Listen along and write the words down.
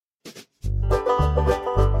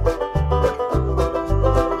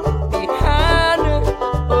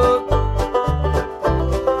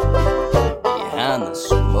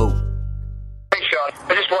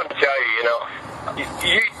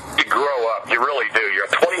really do. You're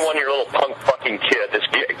a 21-year-old punk fucking kid.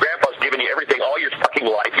 Grandpa's given you everything all your fucking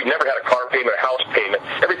life. You've never had a car payment, a house payment.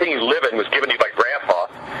 Everything you live in was given to you by Grandpa.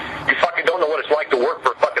 You fucking don't know what it's like to work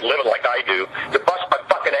for a fucking living like I do, to bust my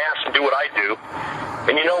fucking ass and do what I do.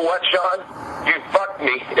 And you know what, Sean? You fucked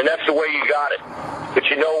me, and that's the way you got it. But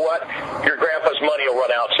you know what? Your grandpa's money will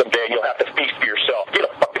run out someday, and you'll have to feast for yourself. Get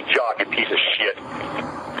a fucking job, you piece of shit.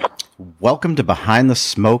 Welcome to Behind the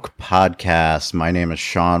Smoke podcast. My name is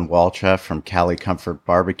Sean Walchef from Cali Comfort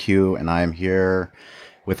BBQ, and I am here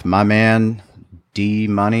with my man, D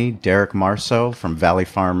Money, Derek Marceau from Valley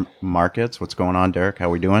Farm Markets. What's going on, Derek? How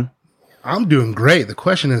we doing? I'm doing great. The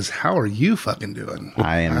question is, how are you fucking doing?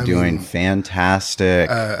 I am doing fantastic.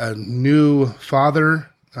 A new father.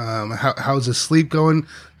 How's the sleep going?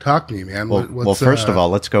 Talk to me, man. Well, first of all,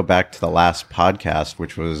 let's go back to the last podcast,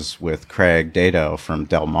 which was with Craig Dado from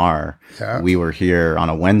Del Mar. Yeah. We were here on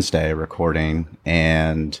a Wednesday recording,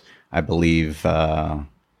 and I believe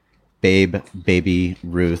baby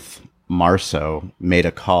Ruth Marceau made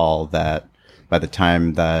a call that by the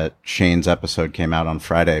time that Shane's episode came out on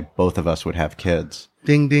Friday, both of us would have kids.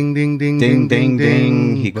 Ding, ding, ding, ding, Ding, ding,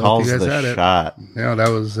 ding. He Both calls you guys the had it. shot. Yeah, that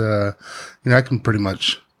was, I can pretty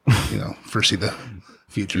much, foresee the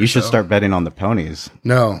future. You should start betting on the ponies.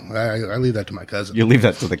 No, I leave that to my cousin. You leave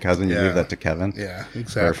that to the cousin. You Yeah. leave that to Kevin. Yeah,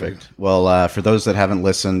 exactly. Perfect. Well, for those that haven't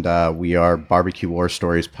listened, we are Barbecue War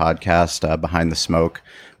Stories podcast, Behind the Smoke.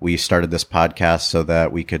 We started this podcast so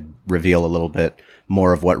that we could reveal a little bit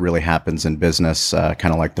more of what really happens in business, kind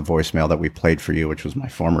of like the voicemail that we played for you, which was my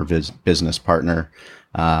former business partner.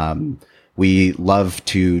 We love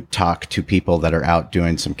to talk to people that are out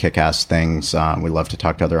doing some kick-ass things. We love to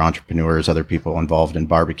talk to other entrepreneurs, other people involved in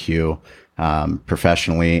barbecue,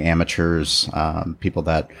 professionally, amateurs, people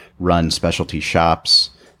that run specialty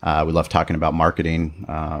shops. We love talking about marketing,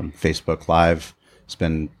 Facebook Live. It's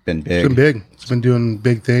been big. It's been big. It's been doing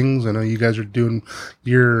big things. I know you guys are doing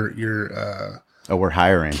your we're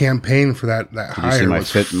hiring. campaign for that hire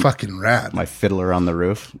was fucking rad. My fiddler on the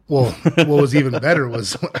roof. Well, what was even better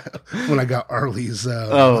was when I got Arlie's.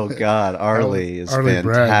 Oh God, Arlie is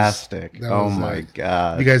fantastic. My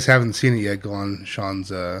God, you guys haven't seen it yet? Go on Sean's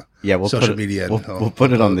social media. We'll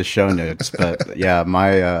put it on the show notes. But yeah,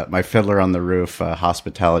 my fiddler on the roof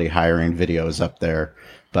hospitality hiring video is up there.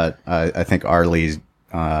 But I think Arlie's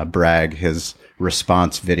his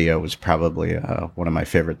response video was probably one of my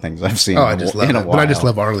favorite things I've seen. I just love in a it. while. But I just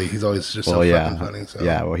love Arlie. He's always just fucking funny. So.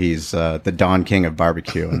 Yeah, well, he's the Don King of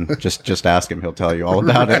barbecue, and just ask him; he'll tell you all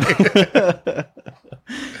about it.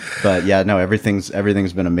 But yeah, no, everything's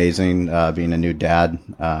been amazing. Being a new dad,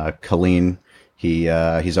 Colleen, he's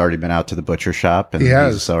already been out to the butcher shop, and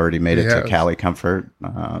he's already made it to Cali Comfort.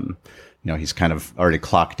 He's kind of already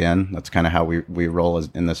clocked in. That's kind of how we roll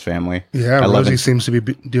in this family. Yeah, Rosie seems to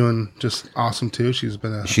be doing just awesome too. She's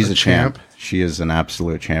a champ. She is an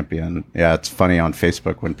absolute champion. Yeah, it's funny on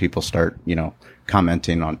Facebook when people start,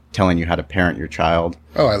 commenting on telling you how to parent your child.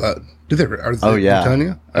 Oh, I love. Do they? Are they telling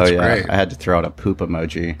you? That's great. I had to throw out a poop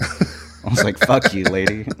emoji. I was like, "Fuck you,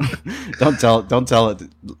 lady! Don't tell it."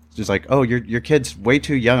 Just like, "Oh, your kid's way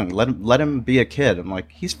too young. Let him be a kid." I'm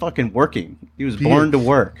like, "He's fucking working. He was born to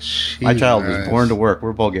work. My child was born to work.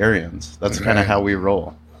 We're Bulgarians. That's kind of how we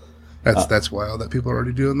roll." That's wild that people are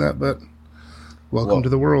already doing that. But welcome to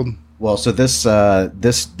the world. Well, so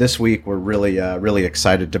this week we're really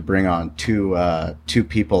excited to bring on two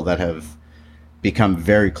people that have become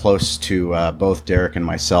very close to both Derek and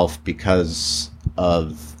myself because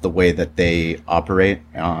of the way that they operate.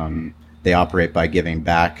 They operate by giving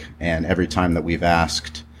back, and every time that we've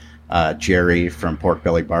asked Jerry from Pork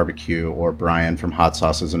Belly Barbecue or Brian from Hot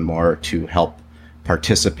Sauces and More to help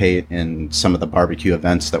participate in some of the barbecue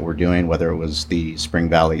events that we're doing, whether it was the Spring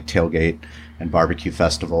Valley Tailgate and Barbecue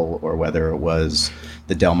Festival or whether it was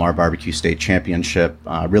the Del Mar Barbecue State Championship,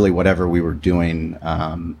 really whatever we were doing,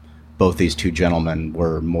 both these two gentlemen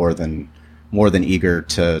were more than eager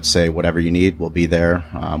to say, whatever you need, we'll be there.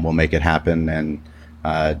 We'll make it happen. And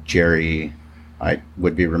Jerry, I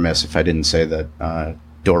would be remiss if I didn't say that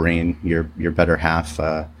Doreen, your better half.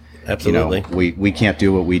 Absolutely. We can't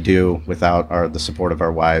do what we do without the support of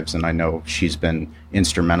our wives, and I know she's been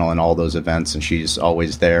instrumental in all those events, and she's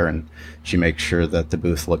always there, and she makes sure that the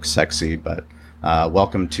booth looks sexy. But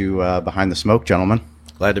welcome to Behind the Smoke, gentlemen.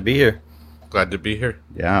 Glad to be here. Glad to be here.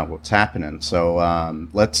 Yeah, what's happening? So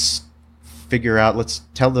let's figure out. Let's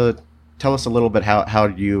tell us a little bit how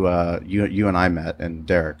you and I met, and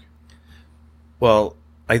Derek. Well,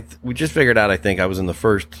 we just figured out. I think I was in the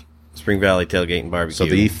first Spring Valley Tailgate and Barbecue. So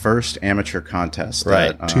the first amateur contest,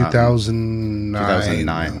 right? 2009.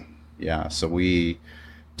 2009. Yeah. So we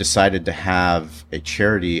decided to have a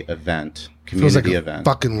charity event, Feels like community a event.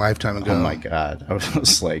 fucking lifetime ago. Oh my God.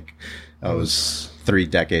 I was 3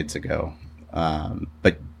 decades ago.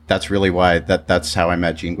 But that's really why that's how I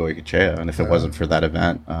met Gene Goycochea. And if it wasn't for that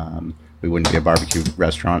event, we wouldn't be a barbecue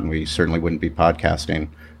restaurant, and we certainly wouldn't be podcasting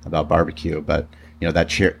about barbecue. But, that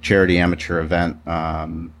charity amateur event,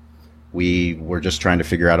 we were just trying to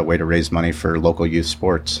figure out a way to raise money for local youth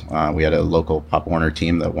sports. We had a local Pop Warner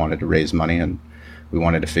team that wanted to raise money, and we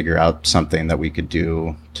wanted to figure out something that we could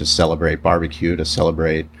do to celebrate barbecue, to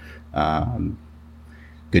celebrate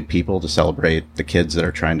good people, to celebrate the kids that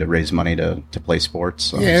are trying to raise money to play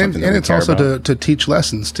sports. And it's also to teach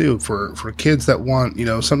lessons too for kids that want,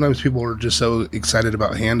 sometimes people are just so excited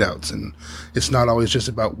about handouts, and it's not always just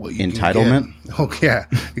about what you entitlement. Can get. Oh yeah,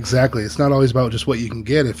 exactly. It's not always about just what you can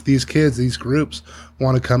get. If these kids, these groups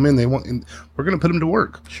want to come in, we're going to put them to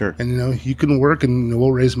work. Sure. And you can work, and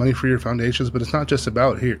we'll raise money for your foundations, but it's not just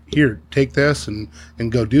about here, take this and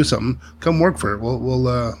go do something. Come work for it.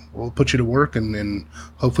 We'll put you to work and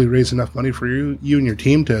hopefully raise enough money for you and your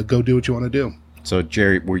team to go do what you want to do. So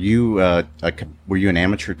Jerry, were you an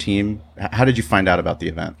amateur team? How did you find out about the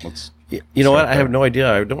event? You know what? I have no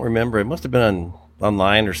idea. I don't remember. It must have been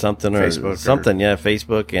online or something, Facebook or something. Yeah,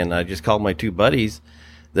 Facebook. And I just called my 2 buddies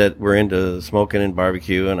that were into smoking and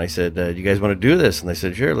barbecue, and I said, "Do you guys want to do this?" And they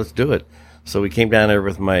said, "Sure, let's do it." So we came down there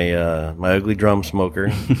with my my ugly drum smoker.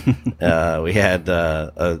 We had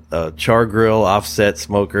a char grill offset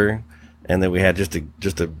smoker, and then we had just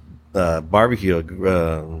a barbecue,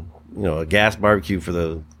 a gas barbecue for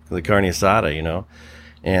the carne asada,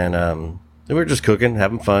 and we were just cooking,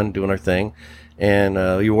 having fun, doing our thing, and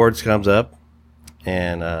the awards comes up.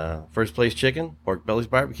 And first place chicken, Pork Belly's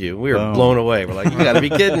Barbecue. We were blown away. We're like, you got to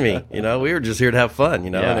be kidding me. We were just here to have fun,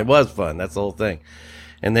 and it was fun. That's the whole thing.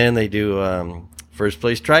 And then they do first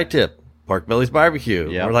place tri-tip, Pork Belly's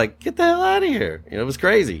Barbecue. Yep. We're like, get the hell out of here. It was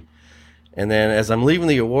crazy. And then as I'm leaving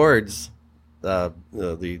the awards, the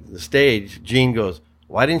stage, Gene goes,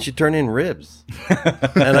 "Why didn't you turn in ribs?"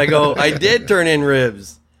 And I go, "I did turn in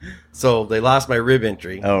ribs." So they lost my rib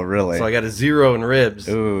entry. Oh, really? So I got a 0 in ribs.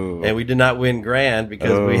 Ooh. And we did not win grand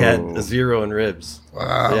because we had a 0 in ribs.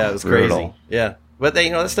 Wow. Yeah, it was Brutal. crazy. Yeah. But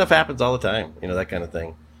that stuff happens all the time, that kind of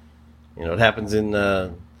thing. It happens in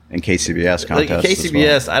KCBS contests.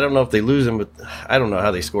 KCBS, I don't know if they lose them, but I don't know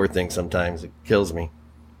how they score things sometimes. It kills me.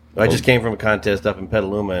 I just came from a contest up in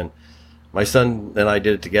Petaluma, and my son and I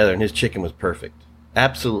did it together, and his chicken was perfect.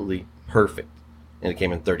 Absolutely perfect. And it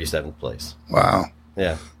came in 37th place. Wow.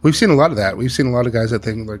 Yeah. We've seen a lot of that. We've seen a lot of guys that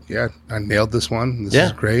think like, yeah, I nailed this one. This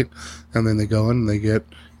is great. And then they go in and they get,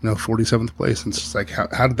 47th place. And it's just like,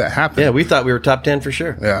 how did that happen? Yeah, we thought we were top 10 for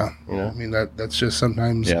sure. Yeah. I mean, that's just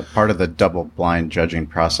sometimes. Yeah, part of the double blind judging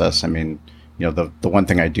process. I mean, the one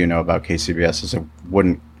thing I do know about KCBS is it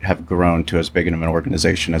wouldn't have grown to as big of an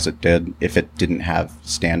organization as it did if it didn't have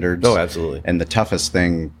standards. Oh, absolutely. And the toughest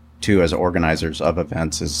thing, too, as organizers of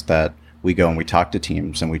events is that we go and we talk to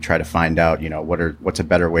teams and we try to find out, what's a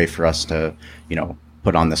better way for us to,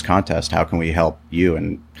 put on this contest? How can we help you?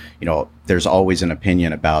 And, there's always an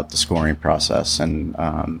opinion about the scoring process. And,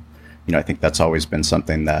 I think that's always been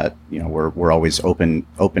something that, we're always open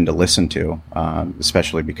to listen to,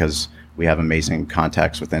 especially because we have amazing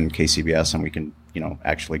contacts within KCBS and we can,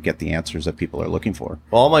 actually get the answers that people are looking for.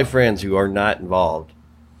 All my friends who are not involved,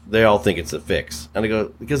 they all think it's a fix. And I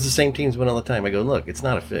go, because the same teams win all the time. I go, look, it's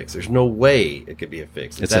not a fix. There's no way it could be a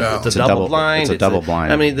fix. It's a double blind. It's a double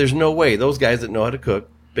blind. I mean, there's no way. Those guys that know how to cook,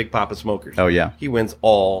 Big Papa Smokers. Oh, yeah. He wins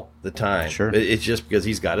all the time. Sure. It's just because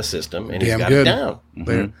he's got a system and he's Damn got good. it down. I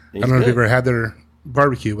don't know if you've ever had their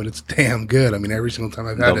barbecue, but it's damn good. I mean, every single time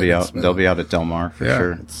I've had They'll be out at Del Mar for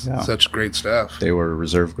sure. It's such great stuff. They were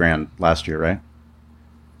reserve grand last year, right?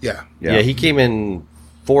 Yeah. Yeah, he came in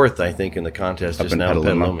 4th, I think, in the contest Up just in now in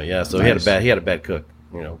Petaluma. Petaluma. Yeah, so Nice. he had a bad cook,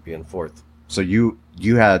 being 4th. So you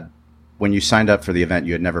had, when you signed up for the event,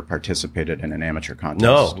 you had never participated in an amateur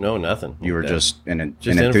contest. No, nothing. You were just an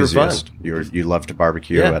Just in it for enthusiast. fun. You loved to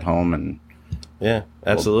barbecue at home, and Yeah,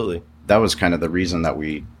 absolutely. that was kind of the reason that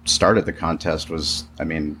we started the contest. Was, I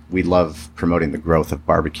mean, we love promoting the growth of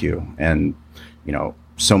barbecue, and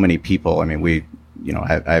so many people. I mean,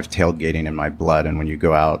 I have tailgating in my blood, and when you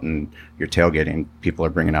go out and you're tailgating, people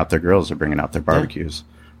are bringing out their grills, they're bringing out their barbecues.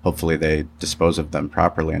 Hopefully they dispose of them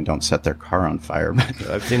properly and don't set their car on fire. But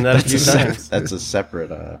I've seen that a few times. That's a separate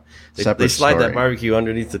They slide story. that barbecue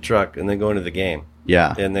underneath the truck and then go into the game.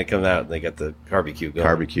 Yeah. And they come out and they got the barbecue going.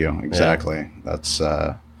 Barbecue, exactly. That's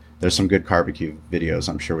there's some good barbecue videos.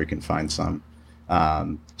 I'm sure we can find some.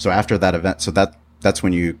 So after that event, so That's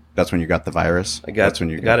when you got the virus. Got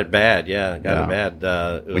it bad. Yeah, it bad.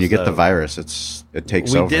 When you get the virus, it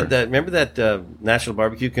takes over. We did that. Remember that National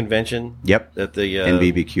Barbecue Convention? Yep. At the in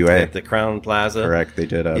BBQA at the Crown Plaza. Correct. They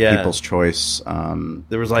did a People's Choice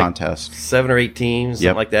there was like contest. 7 or 8 teams,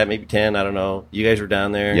 something like that, maybe 10. I don't know. You guys were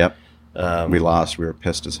down there. Yep. We lost. We were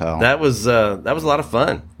pissed as hell. That was a lot of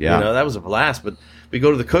fun. Yeah. That was a blast. But we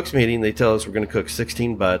go to the cooks meeting. They tell us we're going to cook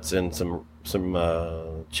 16 butts and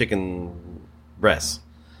some chicken breasts.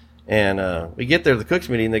 And we get there to the cooks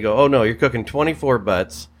meeting. They go, "Oh no, you're cooking 24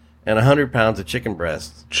 butts and 100 pounds of chicken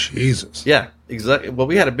breasts." Jesus. Yeah, exactly. Well,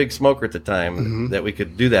 we had a big smoker at the time that we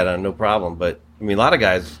could do that on no problem. But I mean, a lot of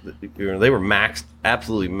guys, they were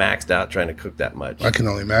absolutely maxed out trying to cook that much. I can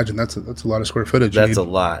only imagine. That's a lot of square footage. That's a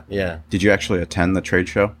lot. Yeah. Did you actually attend the trade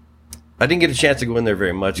show? I didn't get a chance to go in there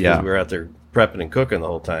very much because we were out there prepping and cooking the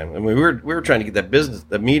whole time. I mean, we were trying to get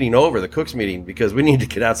the meeting over, the cooks meeting, because we need to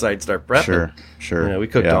get outside and start prepping. Sure. We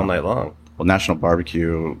cooked all night long. Well, National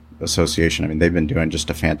Barbecue Association, I mean, they've been doing just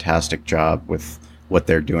a fantastic job with what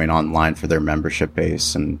they're doing online for their membership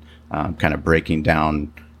base and kind of breaking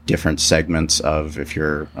down different segments of if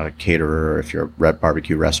you're a caterer, if you're a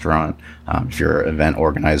barbecue restaurant, if you're an event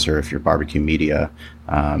organizer, if you're barbecue media.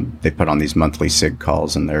 They put on these monthly SIG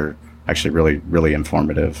calls, and they're actually really, really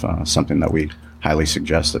informative, something that we highly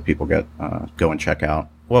suggest that people go and check out.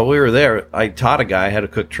 Well, we were there. I taught a guy how to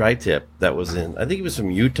cook tri-tip that was I think he was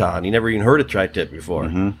from Utah, and he never even heard of tri-tip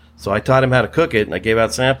before. So I taught him how to cook it, and I gave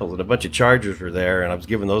out samples, and a bunch of chargers were there, and I was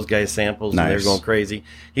giving those guys samples, and they were going crazy.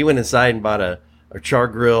 He went inside and bought a char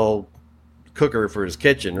grill cooker for his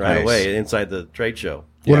kitchen right away inside the trade show.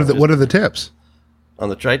 What are the tips? On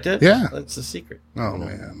the tri-tip? Yeah. That's the secret. Oh,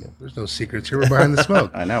 man. There's no secrets here. We're behind the smoke.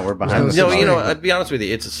 I know. We're behind the smoke. I'd be honest with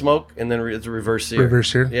you. It's a smoke, and then it's a reverse sear.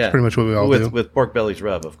 Reverse sear? Yeah. That's pretty much what we all do. With pork bellies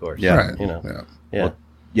rub, of course. Yeah. Right. Yeah.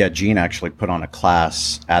 Well, Gene actually put on a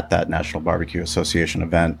class at that National Barbecue Association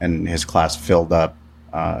event, and his class filled up.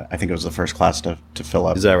 I think it was the first class to fill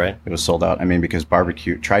up. Is that right? It was sold out. I mean, because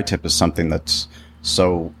tri-tip is something that's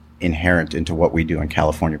so inherent into what we do in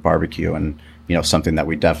California barbecue, and something that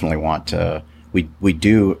we definitely want to. We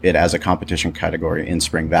do it as a competition category in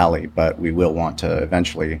Spring Valley, but we will want to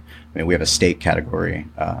eventually. I mean, we have a state category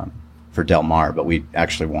for Del Mar, but we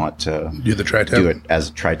actually want to do the tri-tip. Do it as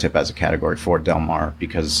a tri-tip as a category for Del Mar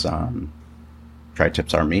because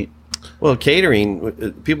tri-tips are meat. Well,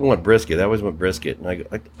 catering, people want brisket. I always want brisket, and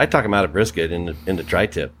I talk them out of brisket in the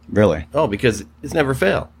tri-tip. Really? Oh, because it's never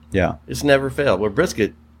failed. Yeah, it's never failed. Well,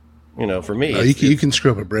 brisket. For me, you can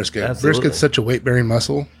screw up a brisket. Absolutely. Brisket's such a weight-bearing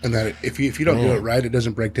muscle, and that if you don't do it right, it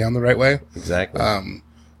doesn't break down the right way. Exactly.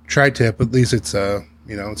 Tri-tip, at least it's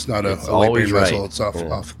it's not a weight-bearing muscle. It's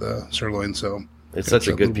off the sirloin, so it's such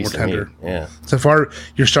a good piece of meat. Yeah. So far,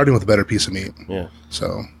 you're starting with a better piece of meat. Yeah.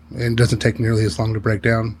 So and it doesn't take nearly as long to break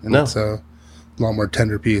down, and it's a lot more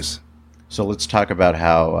tender piece. So let's talk about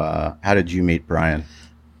how did you meet Brian?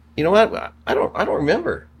 You know what? I don't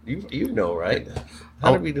remember. You know, right?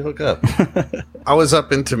 How did we hook up? I was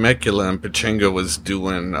up in Temecula, and Pachanga was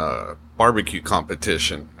doing a barbecue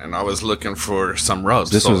competition, and I was looking for some rubs.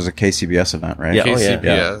 This was a KCBS event, right? Yeah, KCBS.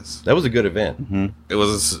 Yeah. That was a good event. Mm-hmm. It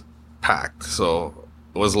was packed, so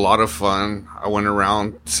it was a lot of fun. I went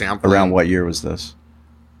around sampling. Around what year was this?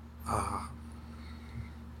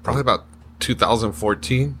 Probably about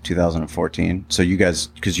 2014. 2014. So you guys,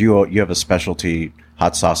 because you have a specialty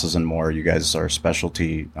hot sauces and more. You guys are a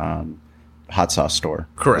specialty hot sauce store.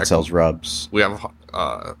 Correct. That sells rubs. We have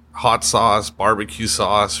hot sauce, barbecue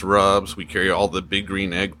sauce, rubs. We carry all the Big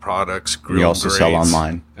Green Egg products. You also sell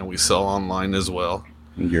online. And we sell online as well.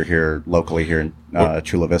 And you're here locally here in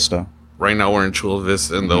Chula Vista. Right now we're in Chula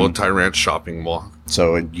Vista in the Otay Ranch shopping mall.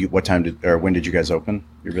 So when did you guys open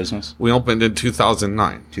your business? We opened in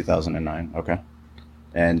 2009. 2009. Okay.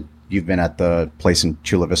 And you've been at the place in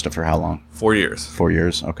Chula Vista for how long? 4 years. 4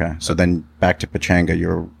 years. Okay. So then back to Pachanga.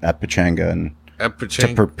 You're at Pachanga and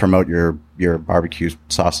to promote your barbecue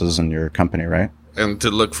sauces and your company, right? And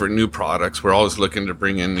to look for new products. We're always looking to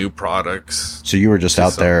bring in new products. So you were just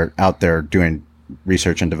out there doing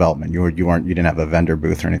research and development. You didn't have a vendor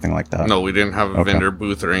booth or anything like that. No, we didn't have a vendor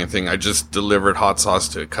booth or anything. I just delivered hot sauce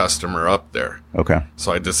to a customer up there. Okay.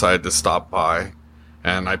 So I decided to stop by,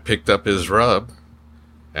 and I picked up his rub,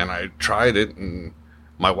 and I tried it, and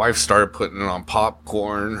my wife started putting it on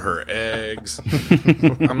popcorn, her eggs.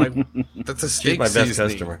 I'm like, that's a steak She's my best seasoning.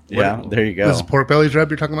 customer. Yeah, there you go. This is pork bellies rub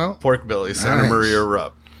you're talking about? Pork belly, Santa Maria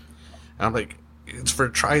rub. And I'm like, it's for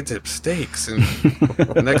tri-tip steaks. And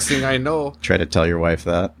the next thing I know... Try to tell your wife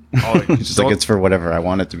that. Oh, She's like, it's for whatever I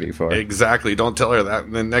want it to be for. Exactly. Don't tell her that.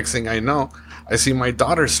 And the next thing I know, I see my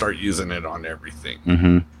daughter start using it on everything.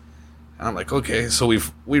 Mm-hmm. And I'm like, okay. So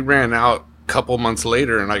we ran out a couple months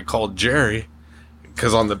later, and I called Jerry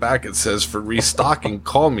because on the back it says for restocking,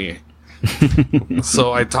 call me.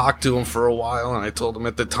 So I talked to him for a while, and I told him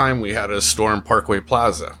at the time we had a store in Parkway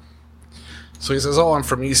Plaza. So he says, oh, I'm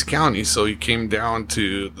from East County. So he came down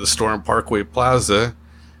to the store in Parkway Plaza,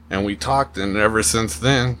 and we talked, and ever since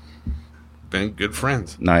then, been good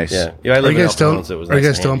friends. Nice. Yeah. Are you guys still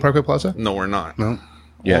in in Parkway Plaza? No, we're not. No.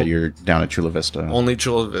 Yeah, you're down at Chula Vista. Only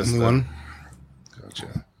Chula Vista. Only one?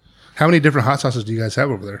 Gotcha. How many different hot sauces do you guys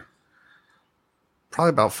have over there?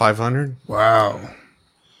 Probably about 500. Wow.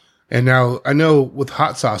 And now I know with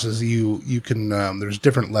hot sauces, you can, there's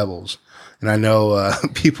different levels. And I know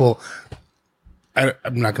people, I'm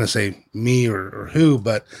not going to say me or who,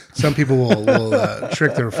 but some people will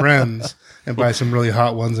trick their friends and buy some really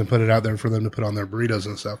hot ones and put it out there for them to put on their burritos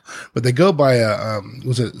and stuff. But they go by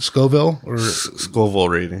was it Scoville or Scoville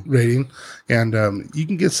rating? And you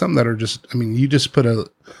can get some that are just, I mean, you just put a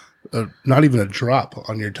not even a drop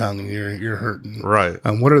on your tongue and you're hurting. Right.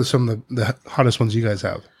 What are some of the hottest ones you guys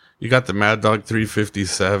have? You got the Mad Dog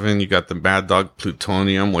 357. You got the Mad Dog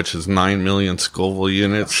Plutonium, which is 9 million Scoville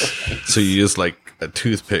units. So you use like a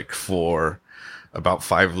toothpick for about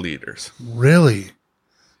 5 liters. Really?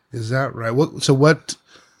 Is that right?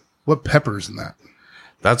 What pepper's in that?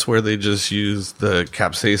 That's where they just use the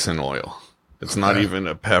capsaicin oil. It's not even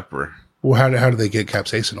a pepper. Well, how do they get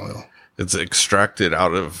capsaicin oil? It's extracted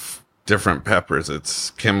out of different peppers.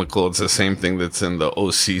 It's chemical. It's the same thing that's in the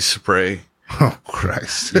OC spray. Oh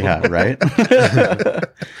Christ! Yeah, right.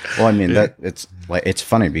 Well, I mean it's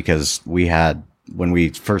funny because we had when we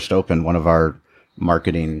first opened, one of our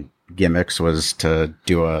marketing gimmicks was to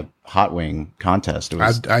do a hot wing contest. It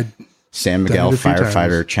was San Miguel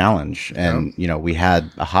Firefighter Challenge, and we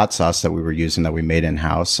had a hot sauce that we were using that we made in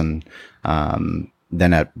house, and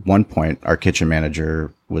then at one point our kitchen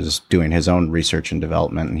manager was doing his own research and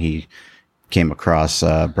development, and he came across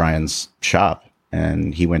Brian's shop.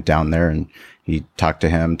 And he went down there and he talked to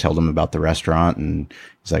him, told him about the restaurant. And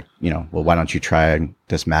he's like, well, why don't you try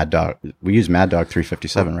this Mad Dog? We use Mad Dog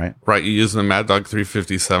 357, right? Right. You use the Mad Dog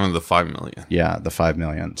 357, the 5 million. Yeah, the 5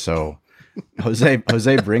 million. So Jose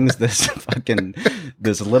brings this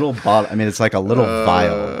little bottle. I mean, it's like a little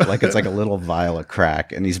vial, it's like a little vial of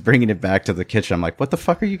crack, and he's bringing it back to the kitchen. I'm like, what the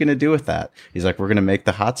fuck are you going to do with that? He's like, we're going to make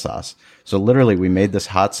the hot sauce. So literally we made this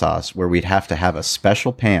hot sauce where we'd have to have a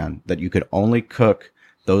special pan that you could only cook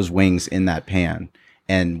those wings in that pan.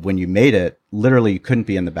 And when you made it, literally you couldn't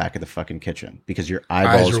be in the back of the fucking kitchen because your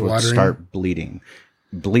eyeballs would start bleeding,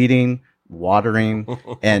 watering.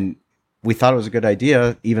 And we thought it was a good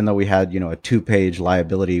idea, even though we had, a 2-page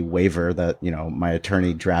liability waiver that, my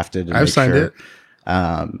attorney drafted. And I've signed it.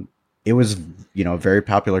 It was, a very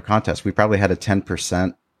popular contest. We probably had a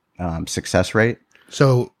 10% success rate.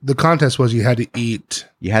 So the contest was you had to eat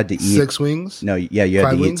 6 wings? No, yeah, you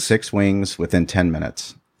had to wings? eat 6 wings within 10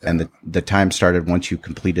 minutes. And the time started once you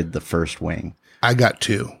completed the first wing. I got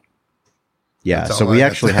 2. Yeah, so there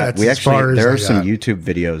are some YouTube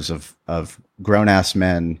videos of grown ass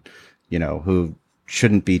men, who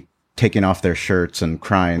shouldn't be taking off their shirts and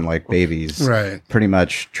crying like babies, right? Pretty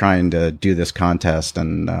much trying to do this contest.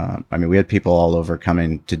 And I mean, we had people all over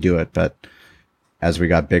coming to do it, but as we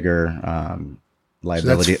got bigger,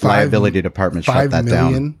 liability department shut that down.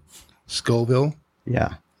 5 million Scoville.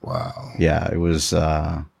 Yeah. Wow. Yeah, it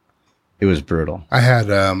was brutal. I had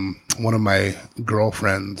one of my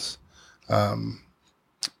girlfriends.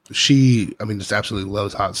 She just absolutely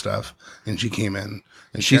loves hot stuff, and she came in.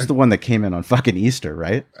 And she's the one that came in on fucking Easter,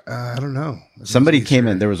 right? I don't know. Somebody came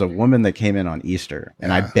in. There was a woman that came in on Easter,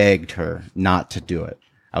 and I begged her not to do it.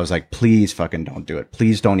 I was like, please fucking don't do it.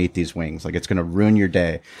 Please don't eat these wings. Like, it's going to ruin your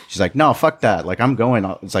day. She's like, no, fuck that. Like, I'm going.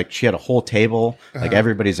 It's like she had a whole table. Like,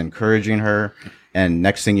 everybody's encouraging her. And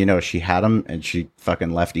next thing you know, she had them, and she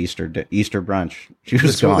fucking left Easter brunch. She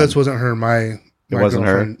was gone. This wasn't her. It wasn't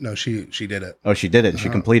her? No, she did it. Oh, she did it. She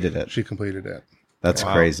completed it. She completed it. That's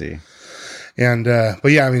crazy. And,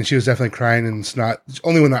 but yeah, she was definitely crying, and it's not the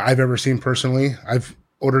only one that I've ever seen personally. I've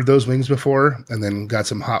ordered those wings before and then got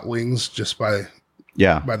some hot wings just by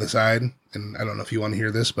the side. And I don't know if you want to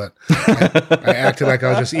hear this, but I acted like I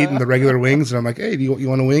was just eating the regular wings, and I'm like, hey, do you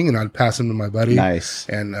want a wing? And I'd pass them to my buddy. Nice.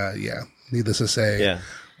 And, needless to say,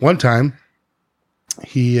 one time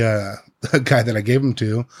the guy that I gave them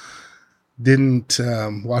to didn't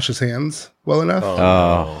wash his hands well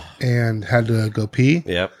enough and had to go pee.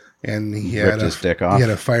 Yep. And he ripped his dick off. He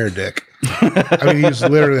had a fire dick. I mean, he was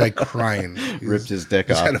literally like crying. Ripped his dick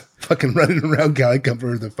He's off. kind of fucking running around Cali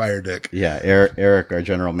Comfort with a fire dick. Yeah, Eric, our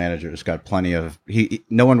general manager, has got plenty of.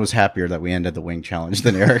 No one was happier that we ended the wing challenge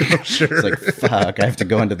than Eric. Sure. It's like, fuck, I have to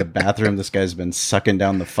go into the bathroom. This guy's been sucking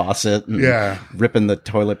down the faucet and Yeah. ripping the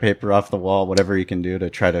toilet paper off the wall, whatever he can do to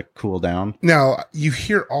try to cool down. Now, you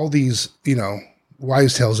hear all these,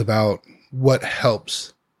 wise tales about what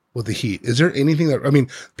helps with the heat. Is there anything that,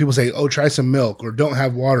 people say, oh, try some milk or don't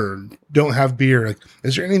have water, or don't have beer. Like,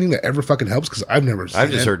 is there anything that ever fucking helps? Because I've never seen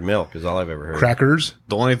I've just it. heard milk is all I've ever heard. Crackers.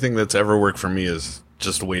 The only thing that's ever worked for me is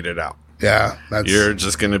just wait it out. Yeah. You're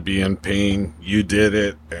just going to be in pain. You did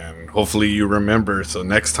it, and hopefully you remember. So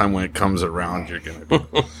next time when it comes around, you're going to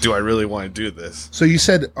be, do I really want to do this? So you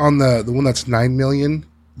said on the one that's 9 million,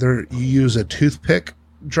 there you use a toothpick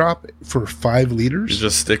drop for 5 You liters?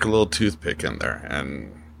 just stick a little toothpick in there,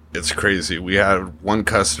 and it's crazy. We had one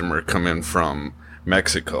customer come in from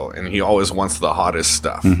Mexico, and he always wants the hottest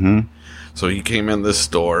stuff. Mm-hmm. So he came in the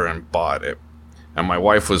store and bought it, and my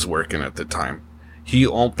wife was working at the time. He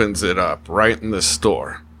opens it up right in the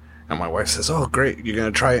store, and my wife says, oh, great, you're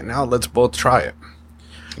going to try it now? Let's both try it.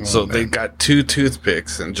 So they got 2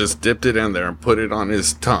 toothpicks and just dipped it in there and put it on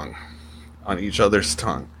his tongue, on each other's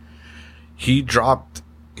tongue. He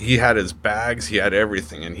had his bags, he had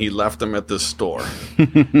everything, and he left them at the store.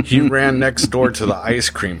 He ran next door to the ice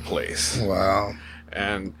cream place. Wow.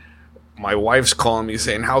 And my wife's calling me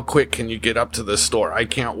saying, how quick can you get up to the store? I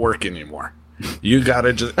can't work anymore. You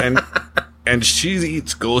gotta just, and she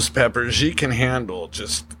eats ghost peppers. She can handle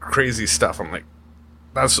just crazy stuff. I'm like,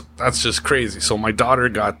 that's just crazy. So my daughter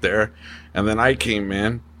got there, and then I came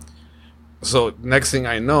in. So next thing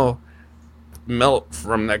I know, Melt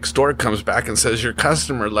from next door comes back and says, your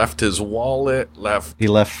customer left his wallet, He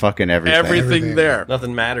left fucking everything. everything there.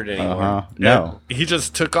 Nothing mattered anymore. Uh-huh. No. And he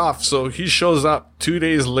just took off. So he shows up 2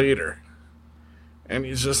 days later, and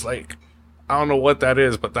he's just like, I don't know what that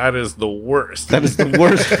is, but that is the worst. That is the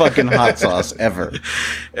worst fucking hot sauce ever.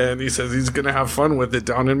 And he says he's going to have fun with it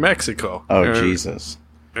down in Mexico. Oh, and, Jesus.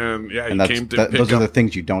 And yeah, And he came to pick those are the up.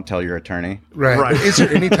 things you don't tell your attorney. Right. Right. Is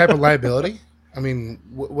there any type of liability? I mean,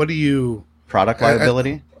 what do you... Product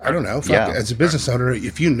liability? I don't know. Fuck, Yeah. as a business owner,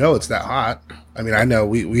 if you know it's that hot, I mean, I know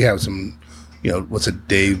we have some, what's it,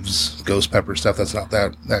 Dave's ghost pepper stuff. That's not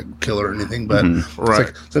that killer or anything, but it's Right.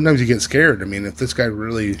 like sometimes you get scared. I mean, if this guy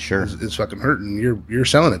really Sure. is fucking hurting, you're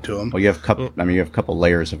selling it to him. Well, you have a couple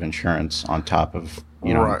layers of insurance on top of,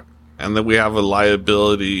 Right. And then we have a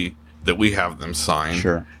liability that we have them sign.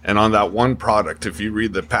 Sure. And on that one product, if you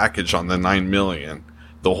read the package on the 9 million,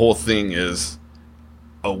 the whole thing is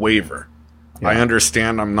a waiver. Yeah. I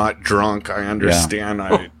understand I'm not drunk. I understand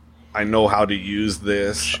I know how to use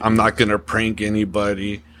this. I'm not going to prank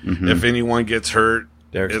anybody. Mm-hmm. If anyone gets hurt,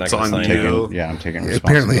 Derek's it's not on gonna you. sign I'm taking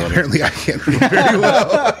Apparently, responsibility. I can't read very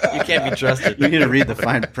well. You can't be trusted. You need to read the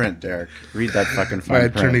fine print, Derek. Read that fucking My fine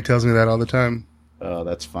attorney print. tells me that all the time. Oh,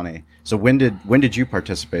 that's funny. So when did you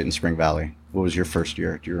participate in Spring Valley? What was your first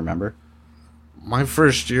year? Do you remember? My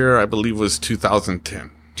first year, I believe, was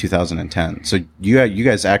 2010. 2010. So you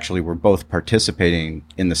guys actually were both participating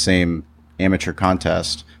in the same amateur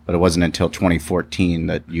contest, but it wasn't until 2014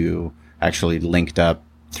 that you actually linked up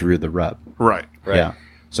through the rub. Right. Yeah.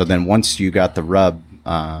 So then once you got the rub,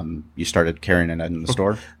 you started carrying it in the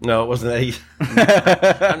store. No, it wasn't that easy.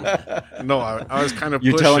 No, I was kind of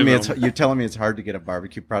You're telling me them. you're telling me it's hard to get a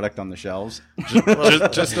barbecue product on the shelves.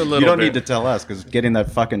 just a little You don't bit. need to tell us because getting that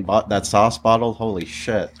fucking that sauce bottle, holy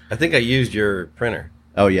shit. I think I used your printer.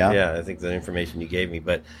 Oh yeah. Yeah, I think the information you gave me,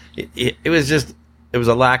 but it was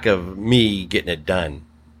a lack of me getting it done.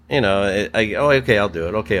 Okay, I'll do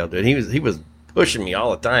it. Okay, I'll do it. He was pushing me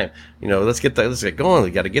all the time. Let's get going.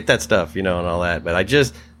 We got to get that stuff, and all that. But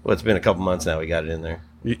it's been a couple months now. We got it in there.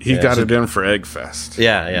 He got it in for Egg Fest.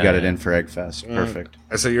 Yeah. You got it in for Egg Fest. Perfect.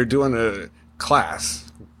 I said, you're doing a class.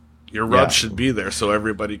 Your rub should be there so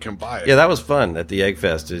everybody can buy it. Yeah, that was fun at the Egg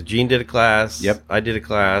Fest. Gene did a class. Yep. I did a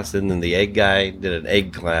class, and then the egg guy did an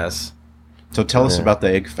egg class. So tell us about the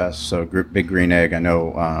Egg Fest. So Big Green Egg, I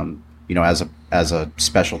know, as a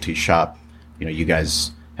specialty shop, you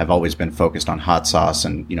guys have always been focused on hot sauce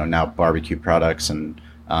and, now barbecue products. And,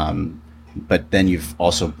 but then you've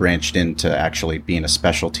also branched into actually being a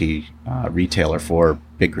specialty retailer for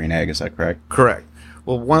Big Green Egg. Is that correct? Correct.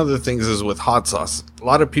 Well, one of the things is with hot sauce. A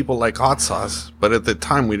lot of people like hot sauce, but at the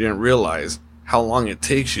time we didn't realize how long it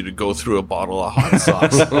takes you to go through a bottle of hot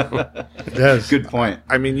sauce. It does. Good point.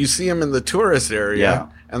 I mean, you see them in the tourist area, Yeah.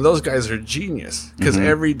 and those guys are genius because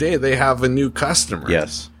every day they have a new customer.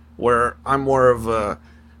 Yes. Where I'm more of a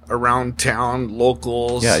around town,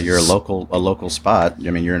 locals. Yeah, you're a local spot. I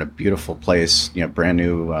mean, you're in a beautiful place, brand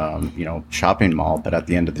new, shopping mall. But at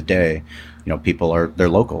the end of the day, people they're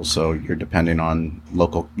local, so you're depending on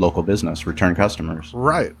local business, return customers.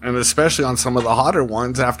 Right, and especially on some of the hotter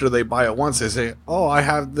ones, after they buy it once, they say, "Oh,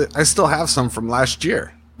 I still have some from last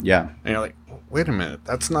year." Yeah, and you're like, "Wait a minute,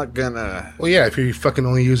 that's not gonna." Well, yeah, if you're fucking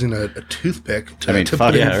only using a toothpick to put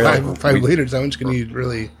fuck, in yeah, five liters, how much can you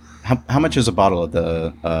really? How much is a bottle of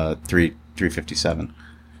the 357?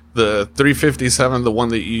 The 357, the one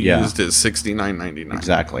that you Yeah. used, is $69.99.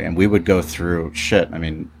 Exactly, and we would go through shit. I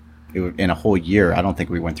mean, in a whole year, I don't think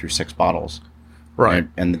we went through 6 bottles. Right.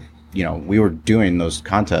 And we were doing those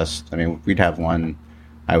contests. I mean, we'd have one,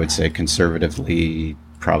 I would say conservatively,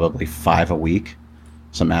 probably 5 a week.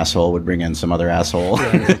 Some asshole would bring in some other asshole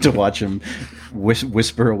to watch him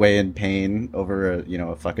whisper away in pain over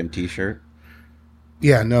a fucking t-shirt.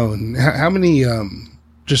 Yeah, no. And how many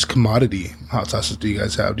just commodity hot sauces do you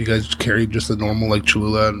guys have? Do you guys carry just the normal like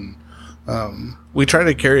Cholula and? We try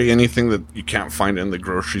to carry anything that you can't find in the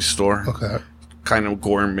grocery store. Okay. Kind of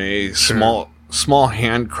gourmet, Sure. small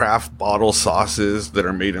handcraft bottle sauces that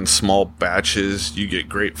are made in small batches. You get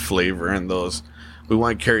great flavor in those. We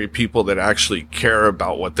want to carry people that actually care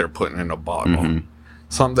about what they're putting in a bottle. Mm-hmm.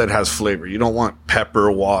 Something that has flavor. You don't want pepper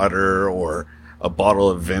water or a bottle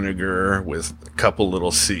of vinegar with a couple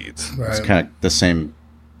little seeds. Right. It's kind of the same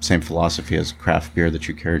philosophy as craft beer that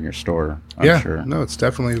you carry in your store. I'm sure. No, it's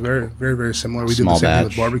definitely very, very, very similar. We do Small the same thing batch.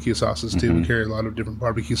 with barbecue sauces too. Mhm. We carry a lot of different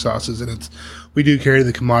barbecue sauces, and we do carry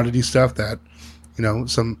the commodity stuff that,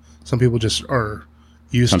 some people just are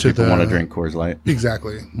used Some to. people want to drink Coors Light.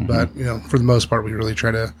 Exactly, Mm-hmm. but for the most part, we really try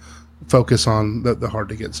to focus on the hard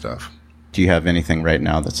to get stuff. Do you have anything right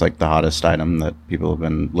now that's like the hottest item that people have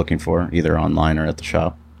been looking for, either online or at the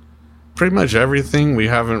shop? Pretty much everything. We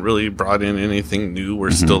haven't really brought in anything new. We're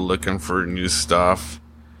Mm-hmm. still looking for new stuff.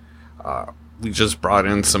 We just brought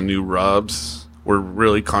in some new rubs. We're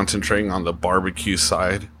really concentrating on the barbecue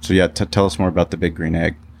side. So yeah, tell us more about the Big Green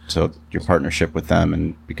Egg. So your partnership with them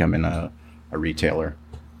and becoming a retailer.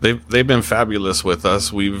 They've been fabulous with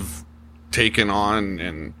us. We've taken on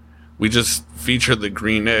and we just feature the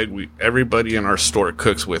green egg. Everybody in our store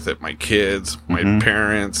cooks with it. My kids, my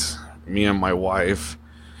parents, me and my wife.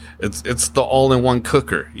 It's the all-in-one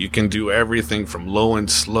cooker. You can do everything from low and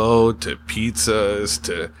slow to pizzas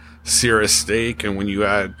to sear a steak, and when you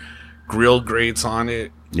add grill grates on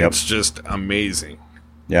it, it's just amazing.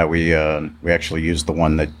 Yeah, we actually used the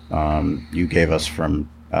one that you gave us from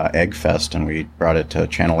Egg Fest, and we brought it to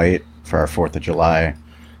Channel 8 for our 4th of July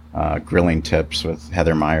grilling tips with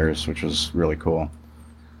Heather Myers, which was really cool.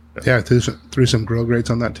 Yeah, threw some grill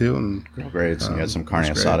grates on that too, and Grill grates, and you had some carne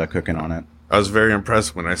that's asada cooking on it. I was very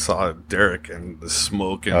impressed when I saw Derek and the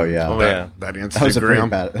smoke and that Instagram.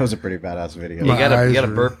 That was a pretty badass video. You gotta eyes were-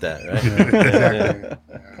 burp that, right? exactly.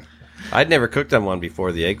 I'd never cooked on one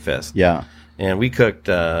before the Egg Fest. Yeah. And we cooked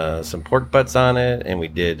some pork butts on it, and we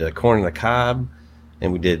did corn on the cob,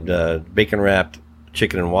 and we did bacon wrapped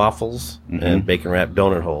chicken and waffles, and bacon wrapped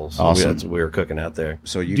donut holes. Awesome. That's what we were cooking out there.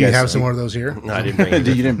 So Do you have some more of those here? No, I didn't bring it.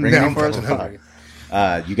 You didn't bring No, any I'm for us? fucking hungry.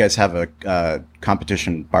 You guys have a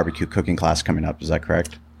competition barbecue cooking class coming up. Is that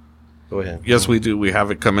correct? Go ahead. Yes, we do. We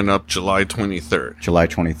have it coming up July 23rd. July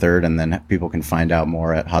 23rd, and then people can find out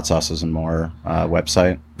more at Hot Sauces and More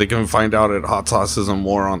website. They can find out at Hot Sauces and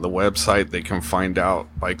More on the website. They can find out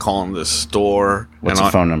by calling the store. What's and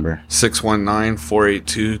the phone number?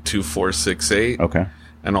 619-482-2468. Okay.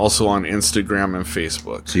 And also on Instagram and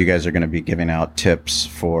Facebook. So you guys are going to be giving out tips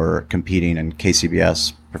for competing in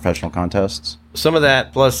KCBS professional contests? Some of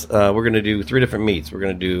that, plus we're going to do 3 different meats. We're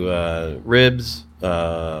going to do ribs,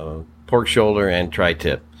 pork shoulder, and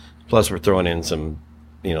tri-tip. Plus we're throwing in some,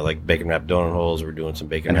 like bacon wrapped donut holes. We're doing some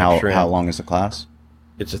bacon And wrapped shrimp. how long is the class?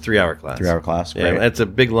 It's a 3-hour class. 3-hour class? Yeah, Great. it's a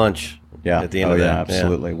big lunch. Yeah. At the end of that.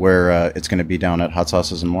 absolutely. Where it's going to be down at Hot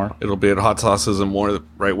Sauces and More? It'll be at Hot Sauces and More,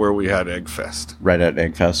 right where we had Egg Fest. Right at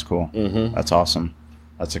Egg Fest. Cool. Mm-hmm. That's awesome.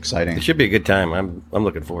 That's exciting. It should be a good time. I'm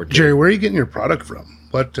looking forward to Jerry, it. where are you getting your product from?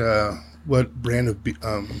 What brand of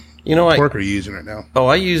pork are you using right now?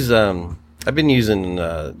 I use I've been using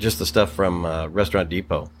just the stuff from Restaurant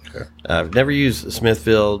Depot. Okay. I've never used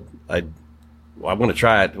Smithfield. I want to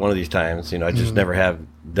try it one of these times. I just never have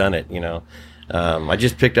done it. I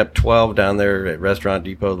just picked up 12 down there at Restaurant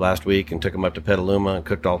Depot last week and took them up to Petaluma and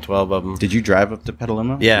cooked all 12 of them. Did you drive up to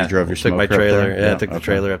Petaluma? Yeah, You drove your took my smoker up trailer. there? Yeah, I took the okay.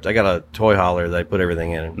 trailer up. I got a toy hauler that I put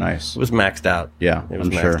everything in. Nice. It was maxed out. Yeah, It was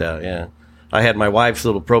I'm maxed sure. out, yeah. I had my wife's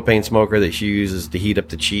little propane smoker that she uses to heat up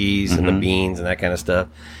the cheese and the beans and that kind of stuff.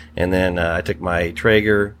 And then I took my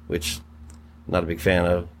Traeger, which I'm not a big fan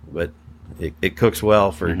of, but it cooks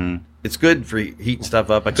well for. It's good for heating stuff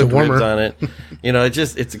up. I cooked warmer. ribs on it.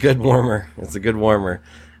 It's a good warmer. It's a good warmer.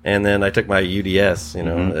 And then I took my UDS,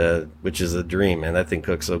 which is a dream, and that thing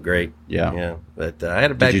cooks so great. Yeah. But I had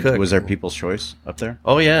a bad cook. Was there People's Choice up there?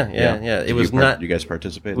 Oh yeah. It was not. You guys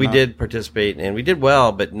participated? We did participate, and we did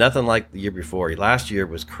well, but nothing like the year before. Last year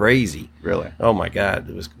was crazy. Really? Oh my God!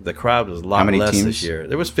 The crowd was a lot less this year.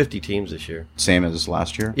 There was 50 teams this year. Same as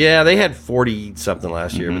last year? Yeah, they had 40 something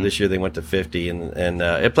last year, but this year they went to 50, and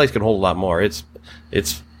that place can hold a lot more.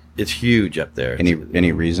 It's huge up there.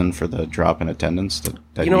 Any reason for the drop in attendance?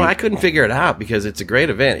 I couldn't figure it out because it's a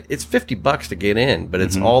great event. It's $50 to get in, but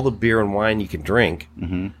it's all the beer and wine you can drink,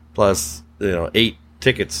 plus 8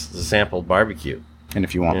 tickets to sample barbecue. And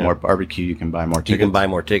if you want more barbecue, you can buy more tickets. You can buy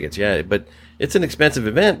more tickets, yeah. But it's an expensive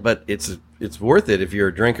event, but it's worth it if you're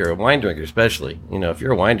a drinker, a wine drinker especially. If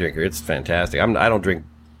you're a wine drinker, it's fantastic. I don't drink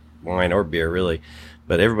wine or beer really,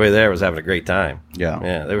 but everybody there was having a great time.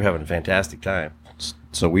 Yeah, they were having a fantastic time.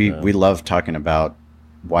 So we love talking about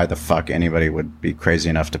why the fuck anybody would be crazy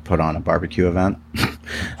enough to put on a barbecue event.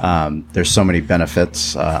 There's so many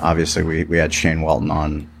benefits. Obviously, we had Shane Walton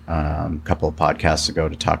on a couple of podcasts ago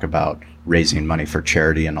to talk about raising money for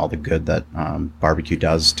charity and all the good that barbecue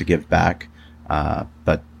does to give back.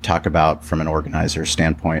 But talk about, from an organizer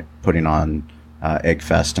standpoint, putting on Egg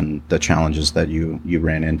Fest and the challenges that you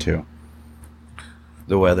ran into.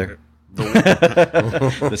 The weather.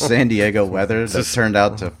 The San Diego weather that turned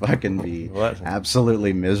out to fucking be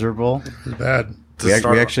absolutely miserable. It's bad.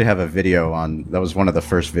 We actually have a video that was one of the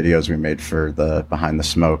first videos we made for the Behind the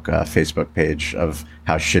Smoke Facebook page of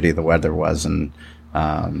how shitty the weather was, and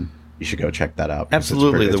you should go check that out.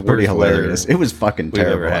 Absolutely, it's pretty hilarious. It was fucking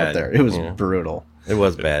terrible out there. It was brutal. It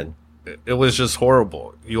was bad. It was just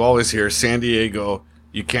horrible. You always hear San Diego,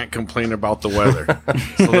 you can't complain about the weather.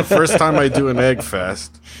 So the first time I do an Egg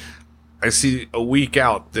Fest, I see a week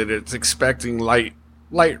out that it's expecting light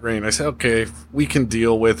rain. I said, okay, we can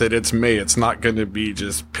deal with it. It's May. It's not going to be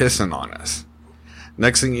just pissing on us.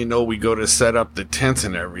 Next thing you know, we go to set up the tents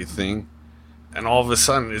and everything, and all of a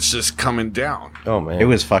sudden, it's just coming down. Oh, man. It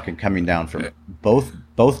was fucking coming down from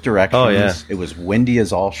both directions. Oh, yeah. It was windy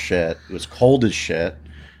as all shit. It was cold as shit.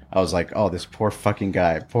 I was like, oh, this poor fucking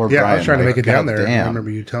guy. Poor Brian. I was trying to make it down there. Damn. I remember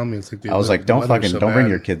you telling me. It's like, dude, I was like, don't bring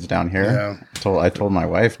your kids down here. Yeah. I told my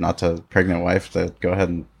wife, pregnant wife, to go ahead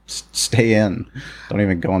and stay in. Don't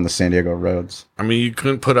even go on the San Diego roads. I mean, you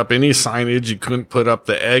couldn't put up any signage. You couldn't put up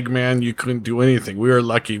the Eggman. You couldn't do anything. We were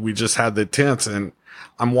lucky. We just had the tents, and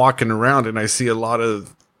I'm walking around and I see a lot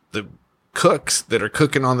of the cooks that are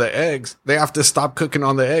cooking on the eggs. They have to stop cooking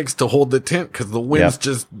on the eggs to hold the tent because the wind's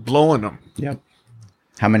just blowing them. Yep.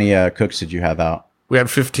 How many cooks did you have out? We had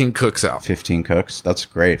 15 cooks out. 15 cooks. That's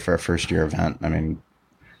great for a first year event. I mean,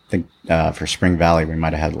 I think for Spring Valley, we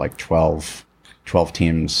might have had like 12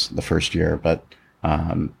 teams the first year. But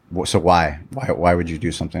so why would you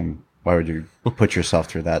do something? Why would you put yourself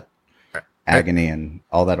through that agony and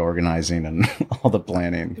all that organizing and all the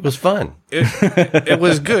planning? It was fun. It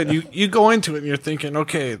was good. You go into it and you're thinking,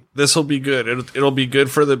 okay, this will be good. It'll be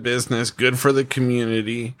good for the business, good for the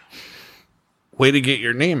community. Way to get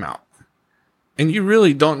your name out. And you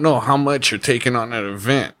really don't know how much you're taking on an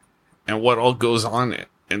event and what all goes on it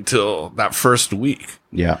until that first week.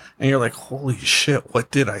 Yeah. And you're like, holy shit, what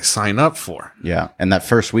did I sign up for? Yeah. And that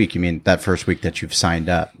first week, you mean that first week that you've signed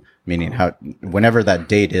up, meaning whenever that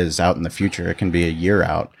date is out in the future, it can be a year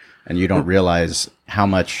out, and you don't realize how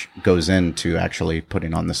much goes into actually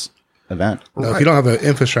putting on this event. No, if you don't have an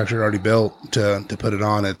infrastructure already built to put it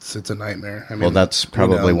on, it's a nightmare. I mean, well, that's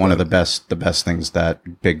probably one of the best things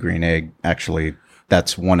that Big Green Egg actually,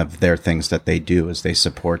 that's one of their things that they do, is they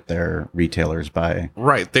support their retailers by.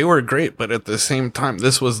 Right. They were great, but at the same time,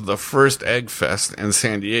 this was the first Egg Fest in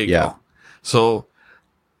San Diego. Yeah. So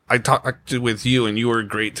I talked with you, and you were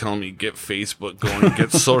great telling me get Facebook going,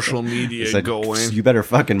 get social media going. You better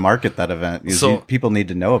fucking market that event. People need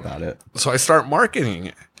to know about it. So I start marketing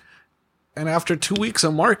it. And after 2 weeks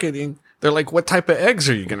of marketing, they're like, what type of eggs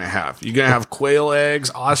are you going to have? You going to have quail eggs,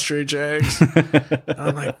 ostrich eggs? And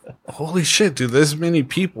I'm like, holy shit, do this many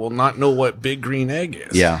people not know what Big Green Egg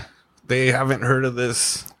is? Yeah. They haven't heard of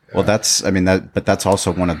this. Well, but that's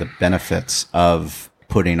also one of the benefits of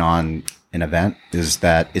putting on an event, is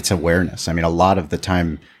that it's awareness. I mean, a lot of the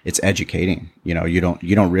time it's educating. You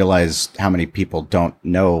don't realize how many people don't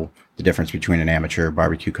know the difference between an amateur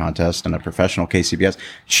barbecue contest and a professional KCBS.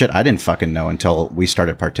 Shit, I didn't fucking know until we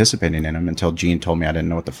started participating in them, until Gene told me I didn't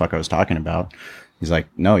know what the fuck I was talking about. He's like,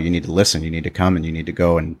 no, you need to listen. You need to come and you need to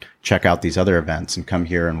go and check out these other events and come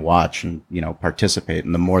here and watch and, participate.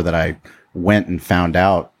 And the more that I went and found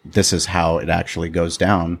out this is how it actually goes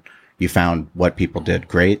down, you found what people did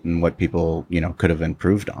great and what people, could have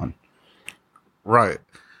improved on. Right.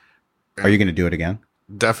 Are you going to do it again?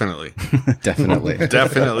 Definitely. Definitely.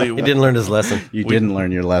 Definitely. He didn't learn his lesson. You didn't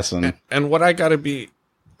learn your lesson. And what I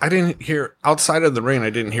didn't hear, outside of the rain, I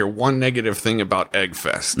didn't hear one negative thing about Egg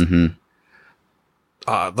Fest.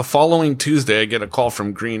 Mm-hmm. The following Tuesday, I get a call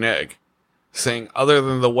from Green Egg saying, other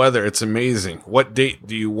than the weather, it's amazing. What date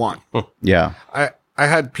do you want? Yeah. I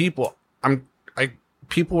had people,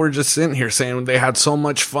 people were just sitting here saying they had so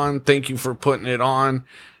much fun. Thank you for putting it on.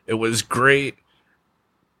 It was great.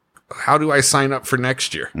 How do I sign up for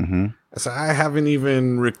next year? Mm-hmm. I said, I haven't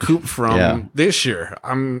even recouped from this year.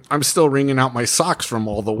 I'm still wringing out my socks from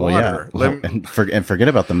all the water. Well, and forget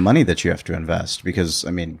about the money that you have to invest, because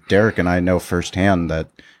I mean, Derek and I know firsthand that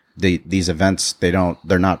these events,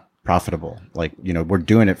 they're not profitable. Like, we're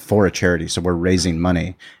doing it for a charity, so we're raising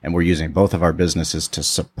money and we're using both of our businesses to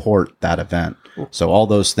support that event. So all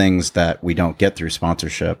those things that we don't get through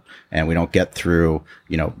sponsorship and we don't get through,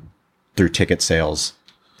 through ticket sales,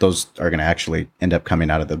 those are going to actually end up coming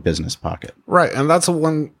out of the business pocket. Right. And that's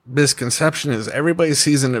one misconception is everybody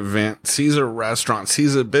sees an event, sees a restaurant,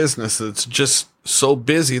 sees a business that's just so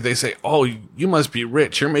busy. They say, oh, you must be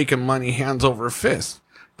rich. You're making money hands over fist.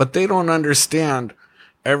 But they don't understand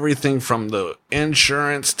everything from the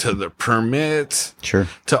insurance to the permits, sure,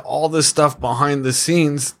 to all the stuff behind the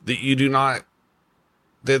scenes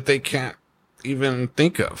that they can't even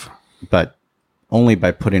think of. But only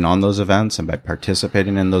by putting on those events and by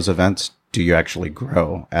participating in those events do you actually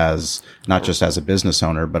grow as not just as a business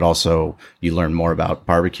owner, but also you learn more about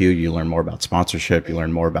barbecue, you learn more about sponsorship, you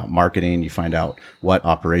learn more about marketing, you find out what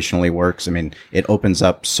operationally works. I mean, it opens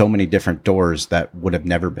up so many different doors that would have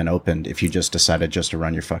never been opened if you just decided just to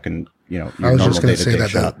run your fucking, your I was normal just going to say day-to-day that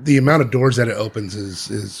shop. the amount of doors that it opens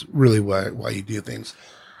is really why you do things.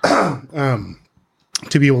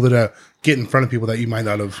 To be able to get in front of people that you might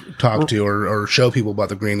not have talked to or show people about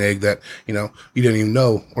the green egg that, you didn't even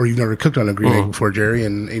know, or you've never cooked on a green egg before, Jerry.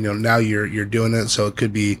 And, now you're doing it. So it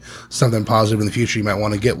could be something positive in the future. You might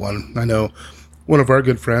want to get one. I know one of our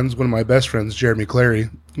good friends, one of my best friends, Jeremy Clary,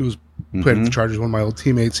 who was played at the Chargers, one of my old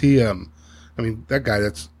teammates. He, that guy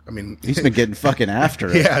he's been getting fucking after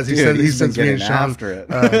it. Yeah, he sends me and Sean after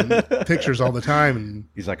it. pictures all the time, and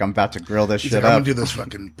he's like, I'm about to grill this shit like, up. I'm gonna do this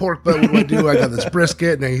fucking pork butt. What do I do? I got this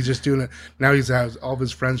brisket, and he's just doing it. Now all of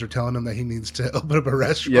his friends are telling him that he needs to open up a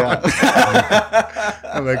restaurant. Yeah.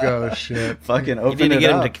 I'm like, oh shit. Fucking You open need to it get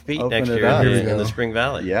up. him to compete Open next it year up. in the Spring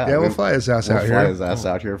Valley. Yeah, we'll fly his ass out here. Fly his ass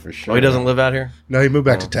out here for sure. Oh, he doesn't live out here? No, he moved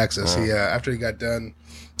back to Texas. He after he got done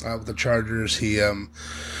with the Chargers, he and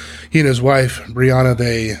his wife Brianna,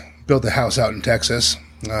 they built a house out in Texas.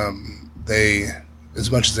 They,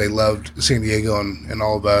 as much as they loved San Diego and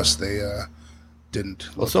all of us, they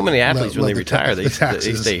didn't. Well, so many athletes when they retire, they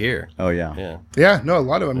stay here. Oh yeah. Yeah. No, a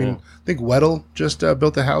lot of them. I mean, I think Weddle just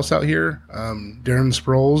built a house out here. Darren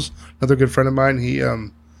Sproles, another good friend of mine,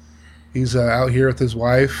 he's out here with his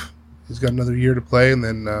wife. He's got another year to play, and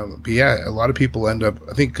then a lot of people end up.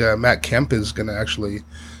 I think Matt Kemp is going to actually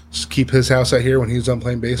keep his house out here when he's done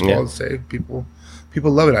playing baseball. Yeah. And say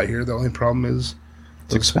people love it out here. The only problem is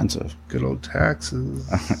it's expensive. Good old taxes.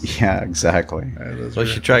 Yeah, exactly. Well, you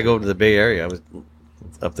should try to go to the Bay Area. I was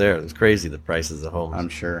up there. It's crazy, the prices of homes. I'm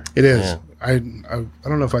sure. It is. Yeah. I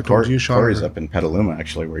don't know if I told you, Sean. Corey's up in Petaluma,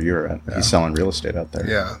 actually, where you're at. Yeah. He's selling real estate out there.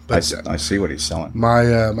 Yeah. But I see what he's selling.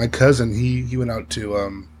 My cousin, he went out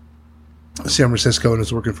to San Francisco and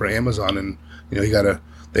is working for Amazon, and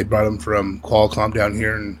they brought him from Qualcomm down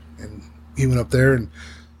here, and he went up there and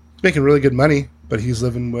making really good money, but he's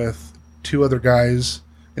living with two other guys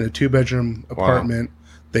in a 2-bedroom apartment. Wow.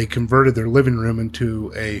 They converted their living room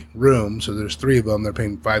into a room, so there's 3 of them. They're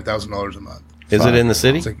paying $5,000 a month. Is it in the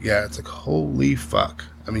city? It's like holy fuck.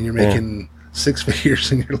 I mean, you're making 6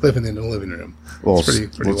 figures and you're living in a living room. Well,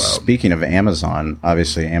 it's pretty wild. Speaking of Amazon,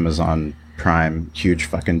 obviously Amazon Prime, huge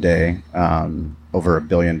fucking day. Over $1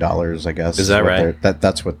 billion, I guess. Is that right?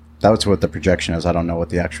 That's what the projection is. I don't know what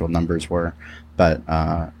the actual numbers were, but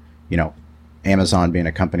Amazon being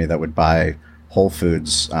a company that would buy Whole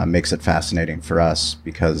Foods makes it fascinating for us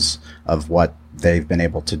because of what they've been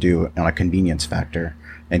able to do on a convenience factor.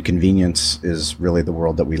 And convenience is really the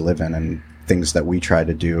world that we live in, and things that we try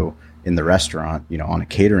to do in the restaurant, on a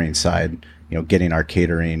catering side, getting our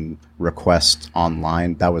catering requests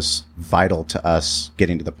online, that was vital to us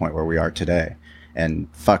getting to the point where we are today. And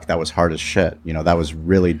fuck, that was hard as shit. That was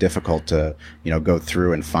really difficult to, go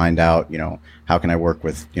through and find out, how can I work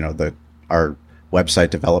with, our website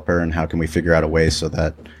developer, and how can we figure out a way so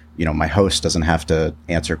that, my host doesn't have to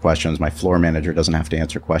answer questions, my floor manager doesn't have to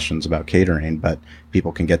answer questions about catering, but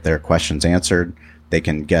people can get their questions answered. they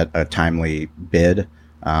can get a timely bid,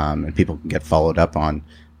 and people can get followed up on.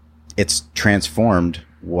 It's transformed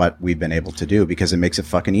what we've been able to do because it makes it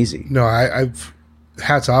fucking easy. No, I've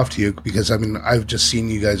hats off to you because I mean I've just seen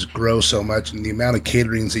you guys grow so much and the amount of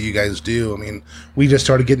caterings that you guys do. I mean, we just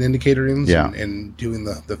started getting into caterings and doing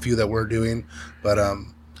the few that we're doing, but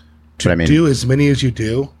do as many as you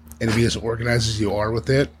do and to be as organized as you are with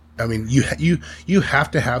it. I mean, you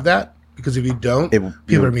have to have that because if you don't, people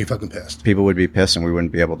are gonna be fucking pissed. People would be pissed, and we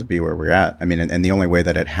wouldn't be able to be where we're at. I mean, and the only way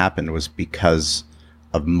that it happened was because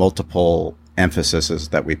of multiple emphases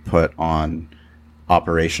that we put on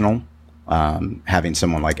operational. Having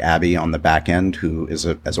someone like Abby on the back end who is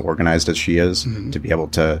as organized as she is to be able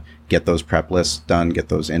to get those prep lists done, get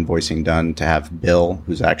those invoicing done, to have Bill,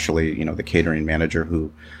 who's actually, you know, the catering manager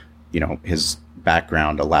who, you know, his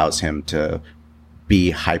background allows him to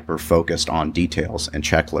be hyper focused on details and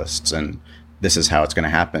checklists. And this is how it's going to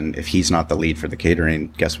happen. If he's not the lead for the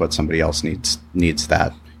catering, guess what? Somebody else needs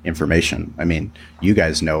that information. I mean, you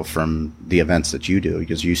guys know from the events that you do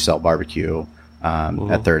because you sell barbecue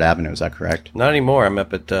at Third Avenue, is that correct? Not anymore. I'm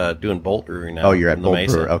up at doing Bolt Brewery now. Oh, you're at Bolt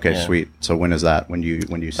Brewery. Okay, yeah. Sweet. So when is that? When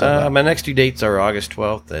you sell that? My next 2 dates are August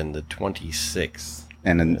 12th and the 26th.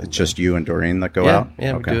 And then it's just you and Doreen that go out?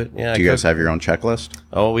 Yeah, okay. We do it. Yeah, do you guys have your own checklist?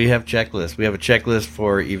 Oh, we have checklists. We have a checklist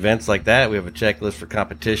for events like that. We have a checklist for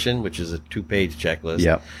competition, which is a 2-page checklist.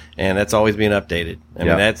 Yep. And that's always being updated. I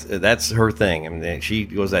mean, that's her thing. I mean, she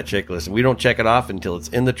goes that checklist, and we don't check it off until it's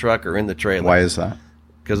in the truck or in the trailer. Why is that?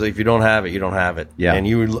 Because if you don't have it, you don't have it. Yeah. And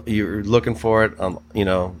you're looking for it, you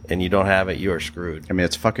know, and you don't have it, you are screwed. I mean,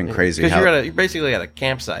 it's fucking crazy. Because you're basically at a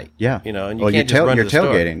campsite. Yeah. You know, and you can't just run to the store.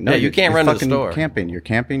 You're tailgating. No, you can't run to the store. Camping. You're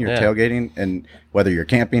camping, you're tailgating, and whether you're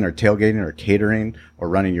camping or tailgating or catering or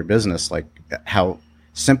running your business, like how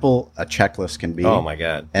simple a checklist can be. Oh, my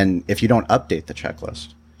God. And if you don't update the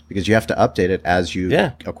checklist, because you have to update it as you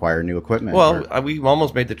acquire new equipment. Well, we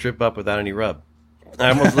almost made the trip up without any rub. I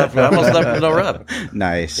almost left with no rub.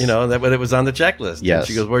 Nice. You know, that it was on the checklist. Yes. And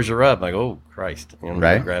she goes, "Where's your rub?" I'm like, "Oh, Christ." You know,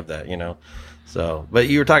 right. Grab that, you know. So, but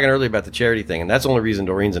you were talking earlier about the charity thing, and that's the only reason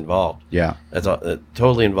Doreen's involved. Yeah. That's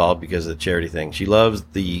totally involved because of the charity thing. She loves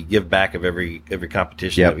the give back of every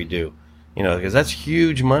competition that we do. You know, because that's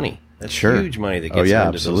huge money. That's huge money that gets into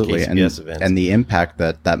absolutely. those KCBS events. And the impact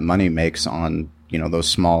that money makes on, you know, those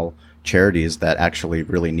small charities that actually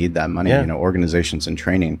really need that money, you know, organizations and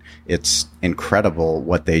training. It's incredible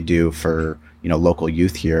what they do for, you know, local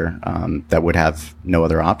youth here that would have no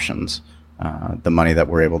other options. The money that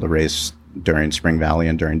we're able to raise during Spring Valley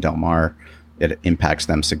and during Del Mar, it impacts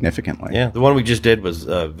them significantly. Yeah, the one we just did was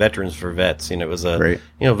Veterans for Vets. You know, it was a great.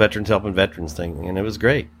 You know, veterans helping veterans thing, and it was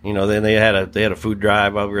great. You know, then they had a food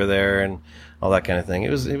drive while we were there and all that kind of thing.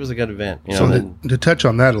 It was a good event. You know, so to touch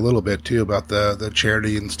on that a little bit too about the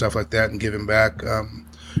charity and stuff like that and giving back.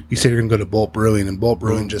 You said you're going to go to Bolt Brewing, and Bolt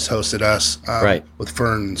Brewing just hosted us with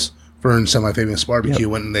Fern's Semi-Famous Barbecue.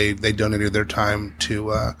 Went and they donated their time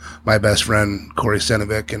to my best friend Corey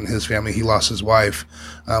Senovic and his family. He lost his wife,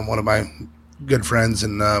 one of my good friends,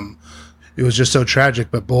 and it was just so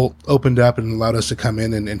tragic. But Bolt opened up and allowed us to come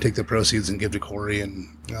in and take the proceeds and give to Corey, and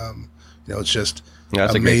you know, it's just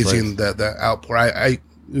amazing the outpour. It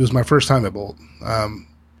was my first time at Bolt.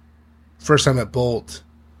 First time at Bolt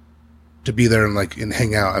to be there and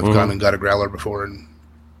hang out. I've gone and got a growler before, and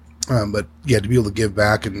but yeah, to be able to give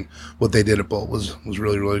back and what they did at Bolt was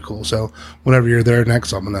really, really cool. So whenever you're there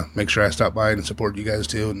next, I'm gonna make sure I stop by and support you guys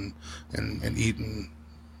too, and eat and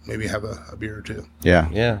maybe have a beer or two. Yeah,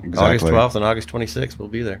 exactly. August 12th and August 26th, we'll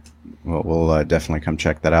be there. Well, we'll definitely come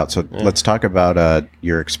check that out. So let's talk about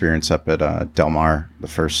your experience up at Del Mar, the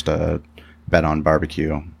first Bet on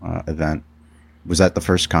Barbecue event. Was that the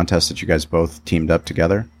first contest that you guys both teamed up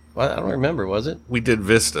together? Well, I don't remember. Was it? We did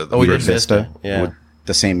Vista. We did Vista. Yeah.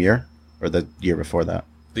 The same year or the year before that?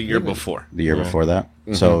 The year before. The year before that.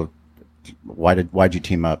 Mm-hmm. So why'd you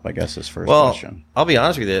team up? I guess is first question. I'll be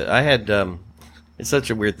honest with you. I had it's such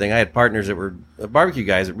a weird thing. I had partners that were barbecue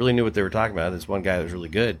guys that really knew what they were talking about. There's one guy that was really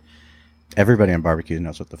good. Everybody on barbecue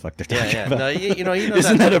knows what the fuck they're talking about. No, you know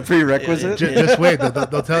Isn't that a prerequisite? Just wait. They'll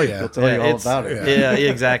tell you. They'll tell you all about it. Yeah,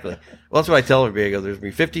 exactly. Well, that's what I tell everybody. I go, there's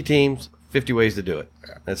going to be 50 teams, 50 ways to do it.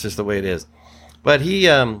 That's just the way it is. But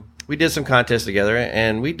we did some contests together,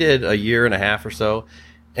 and we did a year and a half or so,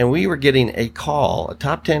 and we were getting a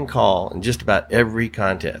top 10 call in just about every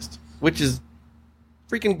contest, which is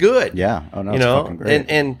freaking good. Yeah. Oh, no, it's fucking great.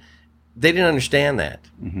 And they didn't understand that.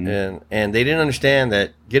 Mm-hmm. And they didn't understand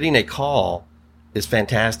that getting a call is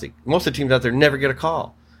fantastic. Most of the teams out there never get a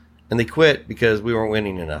call, and they quit because we weren't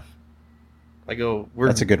winning enough. I go,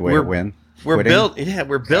 that's a good way to win. we're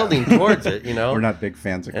building towards it, you know. We're not big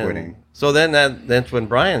fans of quitting. So then that's when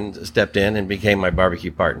Brian stepped in and became my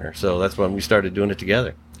barbecue partner. So that's when we started doing it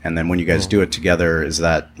together. And then when you guys do it together, is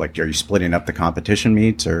that like, are you splitting up the competition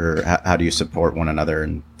meats, or how do you support one another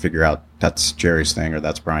and figure out that's Jerry's thing or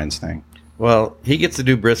that's Brian's thing? Well, he gets to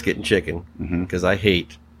do brisket and chicken because I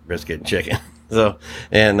hate brisket and chicken. So,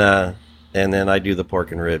 and then I do the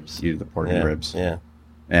pork and ribs. You do the pork and ribs. Yeah.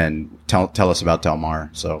 And tell us about Del Mar.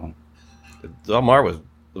 So Del Mar was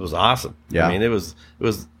awesome. Yeah. I mean, it was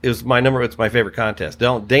my number. It's my favorite contest.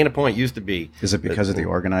 Dana Point used to be. Is it because of the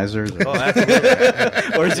organizers? Oh, that's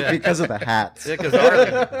good. Or is it because of the hats? Yeah, because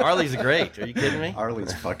Arlie's great. Are you kidding me?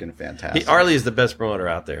 Arlie's fucking fantastic. Arlie is the best promoter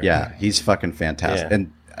out there. Yeah, he's fucking fantastic. Yeah.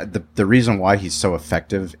 And the reason why he's so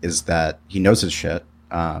effective is that he knows his shit,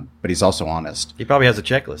 but he's also honest. He probably has a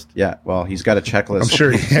checklist. Yeah, well, he's got a checklist. I'm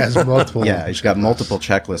sure he has multiple. Yeah, he's got multiple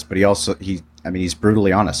checklists, but he's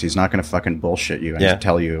brutally honest. He's not going to fucking bullshit you and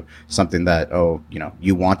tell you something that,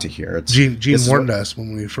 you want to hear. Gene warned us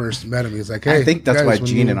when we first met him. He's like, hey, I think that's guys, why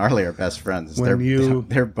Gene and Arlie are best friends. They're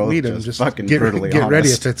both meet him, just fucking get brutally ready.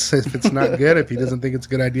 honest. If it's not good, if he doesn't think it's a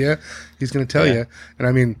good idea, he's going to tell you. And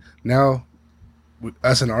I mean, now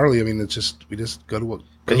us and Arlie, I mean, we just go to what.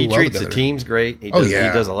 But he treats the teams great. He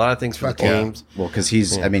does a lot of things for the teams. Well, because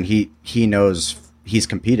he knows he's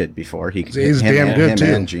competed before. He's damn good too.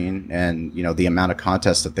 And Gene, and the amount of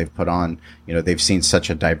contests that they've put on, they've seen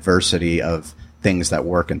such a diversity of things that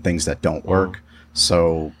work and things that don't work.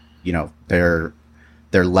 So their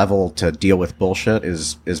level to deal with bullshit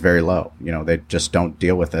is very low. They just don't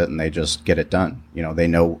deal with it and they just get it done.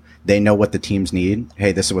 They know what the teams need.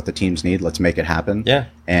 Hey, this is what the teams need. Let's make it happen. Yeah.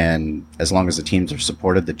 And as long as the teams are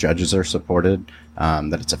supported, the judges are supported,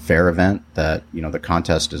 that it's a fair event, that the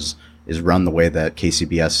contest is run the way that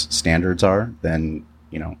KCBS standards are, then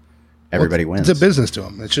everybody wins. It's a business to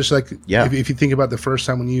them. It's just like if you think about the first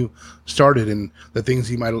time when you started and the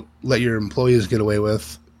things you might let your employees get away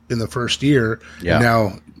with in the first year. Yeah.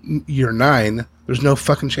 Now year 9, there's no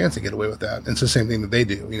fucking chance to get away with that. And it's the same thing that they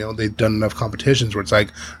do. They've done enough competitions where it's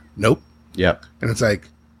like, nope. Yep. And it's like,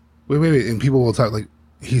 wait. And people will talk like,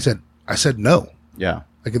 I said no. Yeah.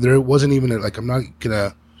 Like there wasn't even I'm not going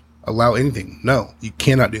to allow anything. No, you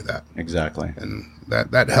cannot do that. Exactly. And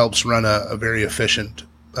that helps run a very efficient,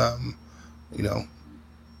 KCBS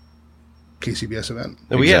event.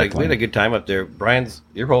 And we had a good time up there.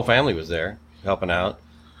 Your whole family was there helping out.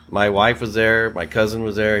 My wife was there. My cousin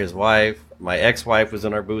was there. His wife. My ex-wife was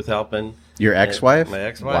in our booth helping. Your ex-wife? My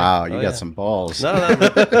ex-wife. Wow, you got some balls. No.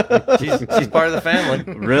 She's part of the family.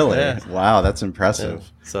 Really? Yeah. Wow, that's impressive. Yeah.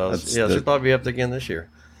 So she'll probably be up again this year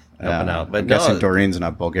helping out. But I'm guessing Doreen's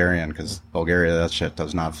not Bulgarian because Bulgaria, that shit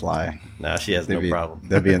does not fly. No, she has no problem.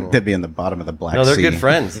 They'd be in the bottom of the Black Sea. No, they're good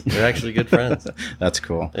friends. They're actually good friends. That's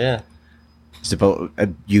cool. Yeah. So,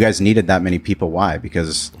 you guys needed that many people. Why?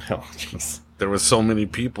 Because there was so many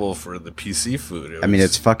people for the PC food.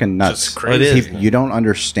 It's fucking nuts. Just crazy. You don't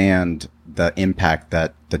understand the impact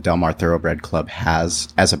that the Del Mar Thoroughbred Club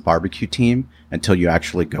has as a barbecue team until you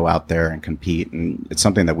actually go out there and compete. And it's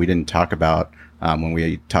something that we didn't talk about when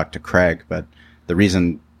we talked to Craig. But the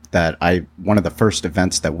reason that one of the first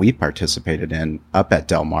events that we participated in up at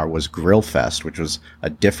Del Mar was Grill Fest, which was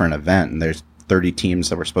a different event. And there's 30 teams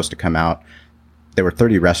that were supposed to come out. There were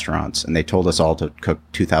 30 restaurants, and they told us all to cook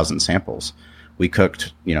 2,000 samples. We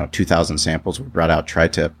cooked, 2,000 samples. We brought out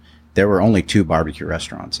tri-tip. There were only 2 barbecue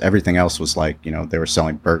restaurants. Everything else was like, they were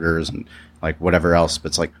selling burgers and like whatever else. But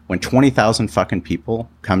it's like when 20,000 fucking people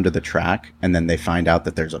come to the track and then they find out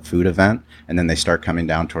that there's a food event and then they start coming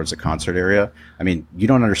down towards the concert area. I mean, you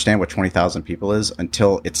don't understand what 20,000 people is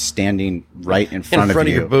until it's standing right in front of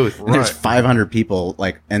you. Your booth. Right. There's 500 people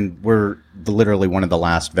and we're literally one of the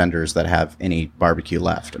last vendors that have any barbecue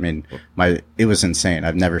left. I mean, it was insane.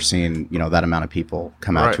 I've never seen, that amount of people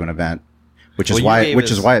come out to an event, which is why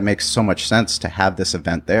it makes so much sense to have this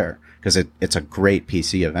event there. Because it's a great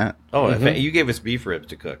PC event. Oh, you gave us beef ribs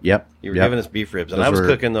to cook. Yep. You were giving us beef ribs. And I was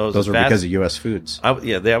cooking those Those as were fast because of U.S. Foods. I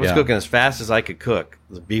was cooking as fast as I could cook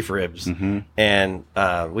the beef ribs. Mm-hmm. And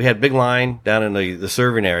we had a big line down in the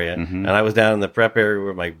serving area. Mm-hmm. And I was down in the prep area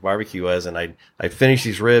where my barbecue was. And I finished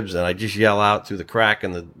these ribs and I just yell out through the crack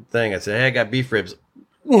in the thing. I said, hey, I got beef ribs.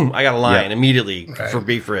 Boom, I got a line immediately for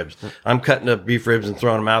beef ribs. I'm cutting up beef ribs and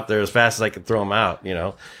throwing them out there as fast as I could throw them out,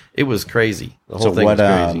 It was crazy. The whole thing was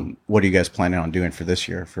crazy. What are you guys planning on doing for this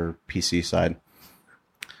year for PC side?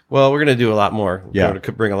 Well, we're going to do a lot more. Yeah. We're going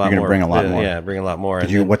to bring a lot more. Bring a lot more. Yeah, bring a lot more.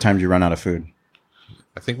 What time did you run out of food?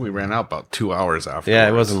 I think we ran out about 2 hours after. Yeah,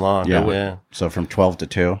 it wasn't long. Yeah. Yeah. So from 12 to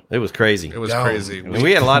 2. It was crazy. It was Gone. crazy. And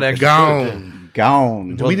we had a lot of extra food.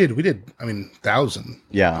 Gone. Gone. We did. I mean, 1,000.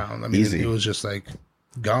 Yeah, I mean, easy. It was just like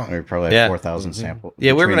We gone. probably Yeah. had 4,000 samples.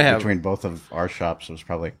 Yeah, we're Between- gonna have- between both of our shops. It was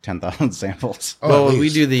probably like 10,000 samples. Oh, Well, at we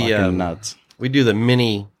least. do the Fucking nuts. we do the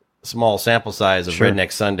mini small sample size of Sure.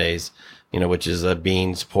 Redneck Sundays, which is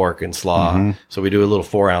beans, pork, and slaw. Mm-hmm. So we do a little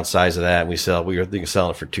 4-ounce size of that. And we were thinking of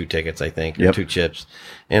selling it for 2 tickets, I think, or Yep. 2 chips.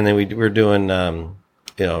 And then we're doing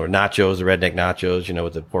nachos, the redneck nachos,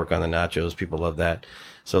 with the pork on the nachos. People love that.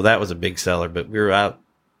 So that was a big seller, but we were out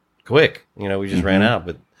quick. We just Mm-hmm. ran out,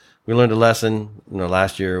 but we learned a lesson.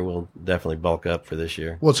 Last year we'll definitely bulk up for this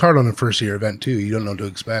year. Well, it's hard on a first year event too. You don't know what to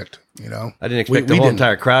expect. I didn't expect the whole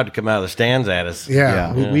entire crowd to come out of the stands at us.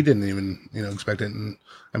 Yeah, Yeah. we didn't even expect it. And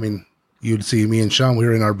I mean, you'd see me and Sean. We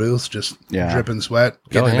were in our booths, just Yeah. dripping sweat,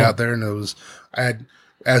 getting it yeah. out there, and it was.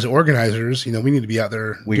 As organizers, we need to be out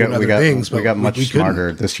there We doing got other things. we but got much we couldn't.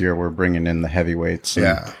 smarter this year. We're bringing in the heavyweights. And,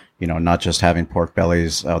 Yeah. not just having pork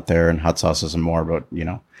bellies out there and hot sauces and more, but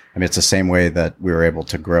I mean, it's the same way that we were able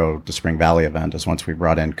to grow the Spring Valley event is once we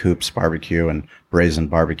brought in Coops Barbecue and Brazen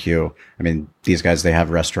Barbecue. I mean, these guys, they have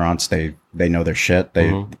restaurants. They know their shit.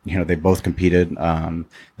 They, they both competed.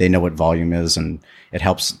 They know what volume is, and it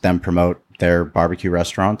helps them promote their barbecue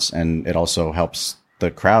restaurants. And it also helps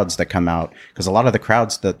the crowds that come out, because a lot of the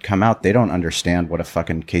crowds that come out, they don't understand what a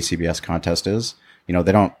fucking KCBS contest is.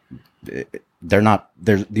 The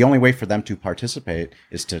only way for them to participate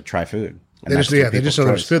is to try food. And They that's just what they just know people's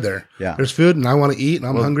there's choice. food there. Yeah. There's food, and I want to eat, and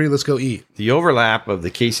I'm hungry. Let's go eat. The overlap of the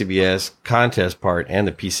KCBS contest part and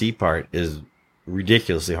the PC part is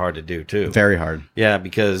ridiculously hard to do too. Very hard. Yeah,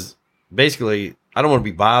 because basically I don't want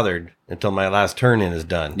to be bothered until my last turn in is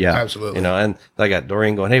done. Yeah. Absolutely. And I got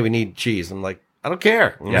Doreen going, "Hey, we need cheese." I'm like, I don't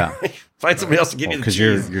care. Yeah. Find somebody else to give you the Because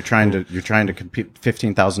cheese. you're trying to compete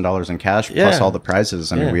 $15,000 in cash plus Yeah. all the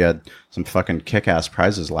prizes. I mean, Yeah. we had some fucking kick-ass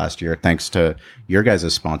prizes last year thanks to your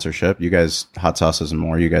guys' sponsorship. You guys, Hot Sauces and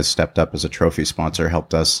More, you guys stepped up as a trophy sponsor,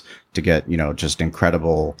 helped us to get, just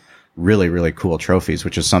incredible, really, really cool trophies,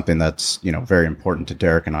 which is something that's, very important to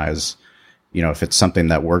Derek and I as, if it's something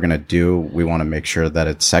that we're going to do, we want to make sure that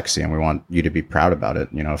it's sexy and we want you to be proud about it.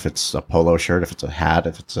 If it's a polo shirt, if it's a hat,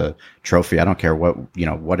 if it's a trophy, I don't care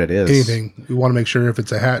what it is. Anything. We want to make sure if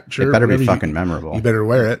it's a hat, shirt, It better be whatever, fucking memorable. You better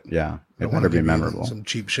wear it. Yeah. It Don't better wanna be give you memorable Some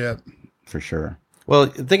cheap shit. for sure. Well,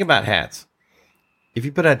 think about hats. If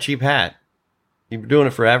you put out a cheap hat, you're doing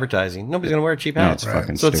it for advertising. Nobody's going to wear a cheap No, hat. it's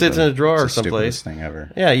fucking So it sits stupid. in a drawer It's or the someplace. stupidest thing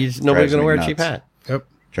ever. Yeah, nobody's Drives going to me wear a nuts. cheap hat. Yep.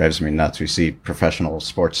 Drives me nuts. We see professional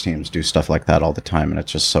sports teams do stuff like that all the time, and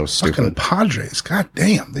it's just so Fucking stupid. Padres. God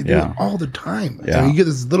damn. They do Yeah. it all the time. Yeah. And you get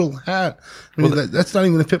this little hat. I mean, that's not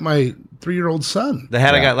even going to fit my 3-year-old son. The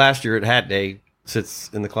hat I Yeah. got last year at Hat Day sits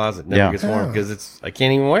in the closet, never Yeah. gets worn Yeah. because I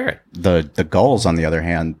can't even wear it. The Gulls, on the other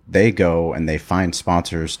hand, they go and they find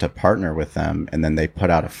sponsors to partner with them, and then they put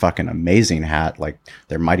out a fucking amazing hat, like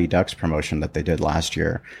their Mighty Ducks promotion that they did last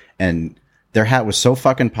year. And their hat was so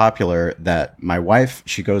fucking popular that my wife,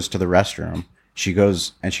 she goes to the restroom, she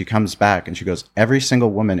goes and she comes back and she goes, every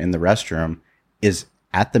single woman in the restroom is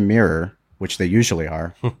at the mirror, which they usually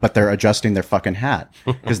are, but they're adjusting their fucking hat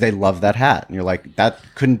because they love that hat. And you're like, that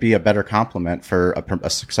couldn't be a better compliment for a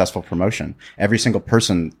successful promotion. Every single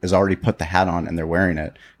person has already put the hat on and they're wearing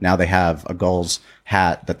it. Now they have a Gulls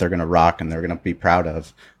hat that they're going to rock and they're going to be proud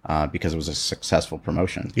of because it was a successful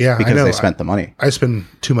promotion. Yeah, I because know. they spent the money. I spend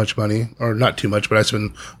too much money, or not too much, but I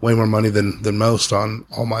spend way more money than most on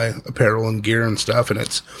all my apparel and gear and stuff. And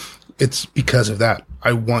it's because of that.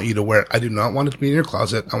 I want you to wear it. I do not want it to be in your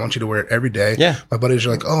closet. I want you to wear it every day. Yeah. My buddies are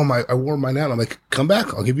like, oh I wore mine out. I'm like, come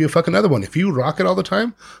back. I'll give you a fucking other one. If you rock it all the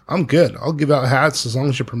time, I'm good. I'll give out hats as long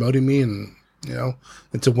as you're promoting me, and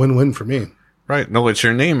it's a win-win for me. Right. No, it's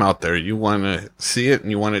your name out there. You want to see it and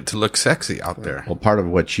you want it to look sexy out there. Well, part of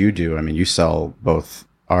what you do, I mean, you sell both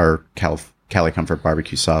our Cali Comfort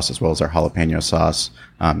barbecue sauce as well as our jalapeno sauce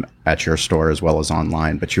at your store as well as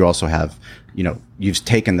online. But you also have, you've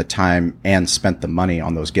taken the time and spent the money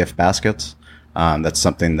on those gift baskets. That's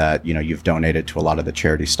something that, you've donated to a lot of the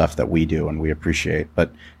charity stuff that we do and we appreciate.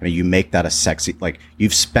 But I mean, you make that a sexy, like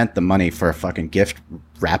you've spent the money for a fucking gift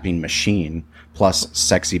wrapping machine plus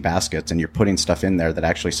sexy baskets, and you're putting stuff in there that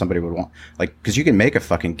actually somebody would want. Like, because you can make a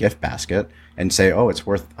fucking gift basket and say, oh, it's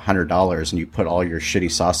worth $100, and you put all your shitty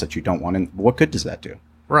sauce that you don't want in. What good does that do?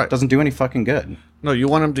 Right. It doesn't do any fucking good. No, you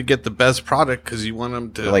want them to get the best product because you want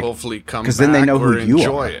them to Like, hopefully come back because then they know who or you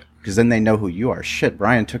enjoy are. it. Because then they know who you are. Shit,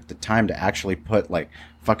 Brian took the time to actually put like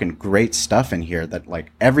fucking great stuff in here. That like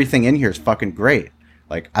everything in here is fucking great.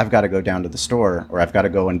 Like, I've got to go down to the store, or I've got to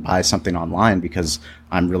go and buy something online because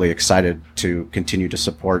I'm really excited to continue to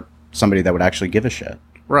support somebody that would actually give a shit.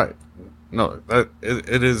 Right. No,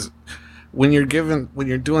 it is when you're doing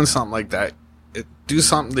something like that, do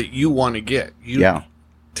something that you want to get.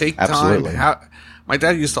 Take absolutely. time. My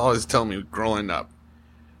dad used to always tell me growing up,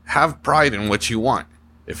 have pride in what you want.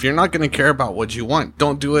 If you're not going to care about what you want,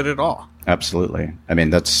 don't do it at all. Absolutely. I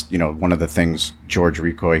mean, that's, one of the things George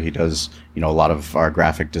Ricoy, he does, a lot of our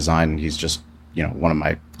graphic design. He's just, one of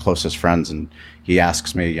my closest friends. And he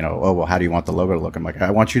asks me, oh, well, how do you want the logo to look? I'm like,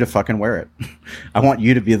 I want you to fucking wear it. I want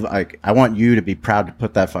you to be proud to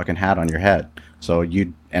put that fucking hat on your head. So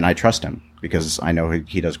and I trust him because I know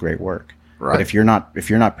he does great work. Right. But if you're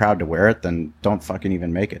not proud to wear it, then don't fucking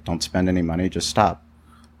even make it. Don't spend any money. Just stop.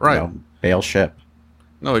 Right. Bail ship.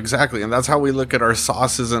 No, exactly. And that's how we look at our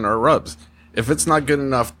sauces and our rubs. If it's not good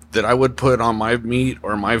enough that I would put on my meat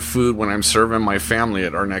or my food when I'm serving my family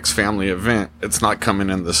at our next family event, it's not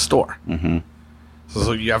coming in the store. Mm-hmm.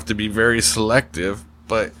 So you have to be very selective,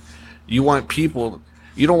 but you don't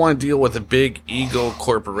want to deal with a big ego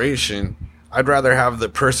corporation. I'd rather have the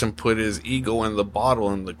person put his ego in the bottle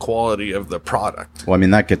and the quality of the product. Well, I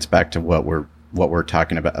mean, that gets back to what we're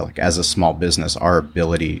talking about, like, as a small business, our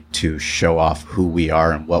ability to show off who we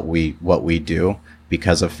are and what we do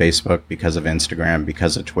because of Facebook, because of Instagram,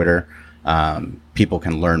 because of Twitter. People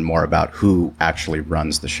can learn more about who actually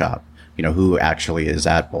runs the shop, who actually is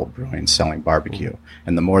at Bold Brewing selling barbecue.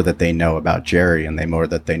 And the more that they know about Jerry and the more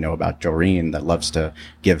that they know about Doreen that loves to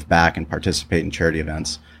give back and participate in charity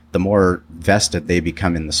events, the more vested they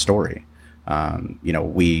become in the story.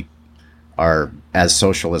 We are as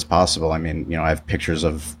social as possible. I mean, I have pictures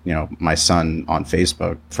of, my son on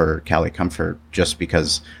Facebook for Cali Comfort just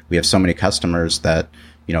because we have so many customers that,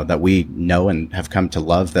 that we know and have come to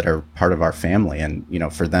love that are part of our family. And,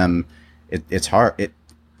 for them, it's hard.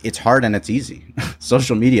 It's hard and it's easy.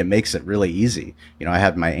 Social media makes it really easy. I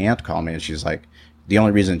had my aunt call me and she's like, the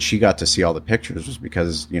only reason she got to see all the pictures was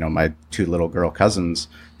because, my 2 little girl cousins,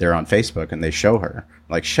 they're on Facebook and they show her.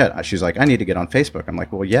 Like, shit. She's like, I need to get on Facebook. I'm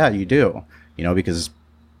like, well, yeah, you do, because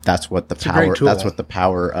that's what the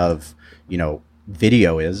power of,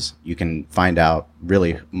 video is. You can find out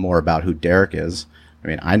really more about who Derek is. I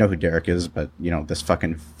mean, I know who Derek is, but this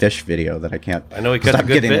fucking fish video that I can't. I know he cuts a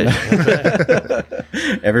good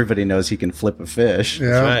fish. Everybody knows he can flip a fish. Yeah.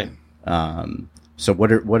 That's right. So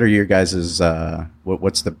what are your guys's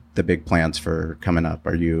what's the big plans for coming up?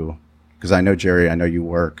 Are you, because I know Jerry, I know you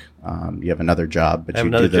work. You have another job, but you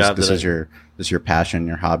do this. This is your passion,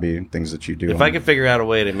 your hobby, things that you do. If I could figure out a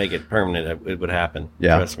way to make it permanent, it would happen.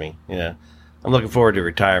 Yeah. Trust me. Yeah. I'm looking forward to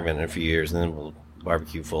retirement in a few years, and then we'll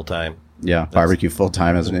barbecue full time. Yeah, barbecue full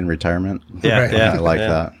time as in retirement. Yeah, Right. yeah.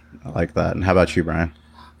 I like that. And how about you, Brian?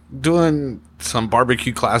 Doing some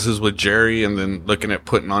barbecue classes with Jerry and then looking at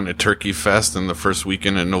putting on a turkey fest in the first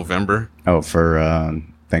weekend in November. Oh, for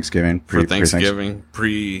Thanksgiving. For Thanksgiving.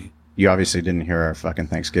 You obviously didn't hear our fucking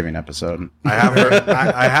Thanksgiving episode. I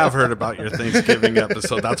have heard about your Thanksgiving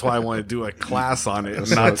episode. That's why I want to do a class on it and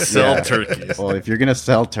not sell turkeys. Well, if you're gonna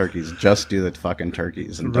sell turkeys, just do the fucking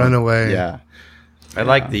turkeys and Run don't- away. Yeah, I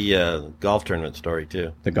like the golf tournament story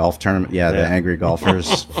too. the golf tournament. Yeah, the Yeah. angry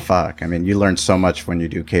golfers. Fuck. I mean, you learn so much when you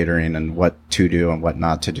do catering and what to do and what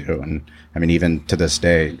not to do. And I mean, even to this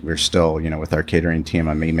day, we're still, with our catering team,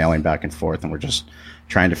 I'm emailing back and forth, and we're just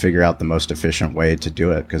trying to figure out the most efficient way to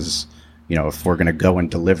do it. Because, if we're going to go and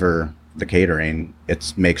deliver the catering,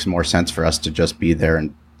 it makes more sense for us to just be there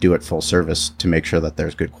and do it full service to make sure that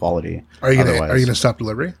there's good quality. Are you gonna stop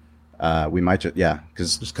delivery? We might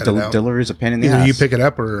because Just cut it out. delivery is a pain in the Either ass. you pick it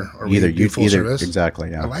up or either we do full service.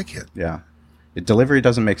 Exactly. Yeah, I like it. Yeah, delivery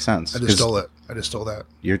doesn't make sense. I just stole it. I just stole that.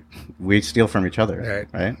 We steal from each other,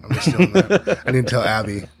 right? I'm just stealing that. I need to tell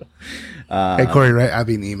Abby. Hey, Corey, write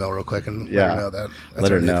Abby an email real quick and let her know that. That's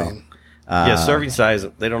Let her our new know. thing. Yeah, serving size.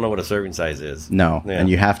 They don't know what a serving size is. No, Yeah. and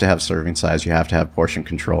you have to have serving size. You have to have portion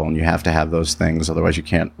control, and you have to have those things. Otherwise, you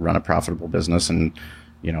can't run a profitable business. And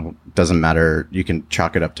it doesn't matter. You can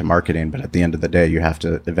chalk it up to marketing, but at the end of the day, you have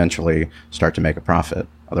to eventually start to make a profit.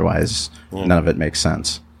 Otherwise, none of it makes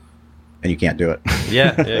sense, and you can't do it.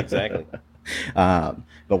 Yeah, exactly.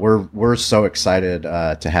 But we're so excited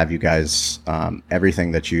to have you guys.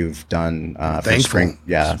 Everything that you've done for Thankful. Spring,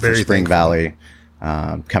 Just for very Spring thankful. Valley.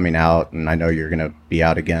 Coming out, and I know you're going to be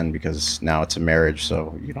out again because now it's a marriage,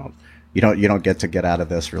 so you don't get out of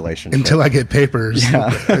this relationship Until I get papers.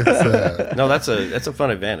 No, that's a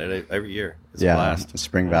fun event every year. It's a blast.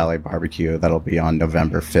 Spring Valley Barbecue, that'll be on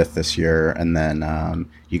November 5th this year, and then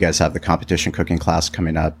you guys have the competition cooking class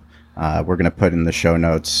coming up We're going to put in the show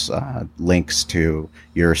notes links to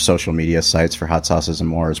your social media sites for Hot Sauces and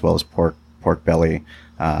More, as well as Pork Belly.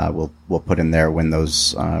 We'll put in there when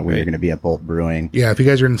those when you're going to be at Bolt Brewing. Yeah, if you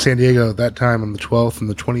guys are in San Diego at that time on the 12th and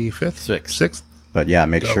the 25th, 6th. But yeah,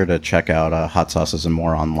 make sure to check out Hot Sauces and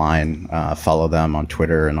More online. Follow them on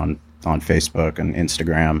Twitter and on Facebook and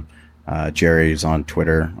Instagram. Jerry's on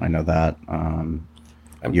Twitter. I know that. I'm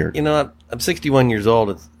 61 years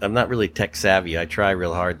old. I'm not really tech savvy. I try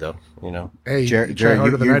real hard though. Hey, Jerry,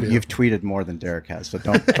 you've tweeted more than Derek has, so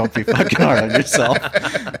don't be fucking hard on yourself.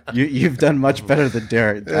 You've done much better than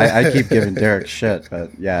Derek. I keep giving Derek shit,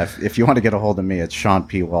 but yeah, if you want to get a hold of me, it's Sean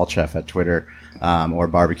P. Walchef at Twitter or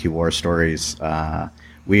Barbecue War Stories.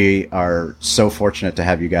 We are so fortunate to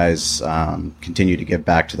have you guys continue to give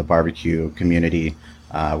back to the barbecue community.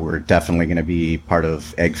 We're definitely going to be part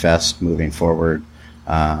of Egg Fest moving forward.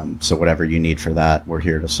 So whatever you need for that, we're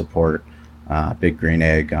here to support. Big Green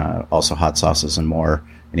Egg, also Hot Sauces and More.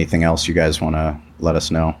 Anything else you guys want to let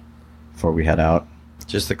us know before we head out?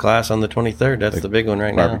 Just the class on the 23rd. That's the big one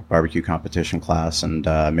right now. Barbecue competition class. And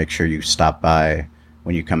make sure you stop by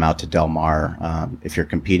when you come out to Del Mar. If you're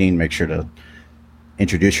competing, make sure to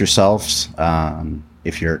introduce yourselves.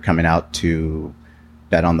 If you're coming out to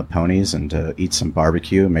bet on the ponies and to eat some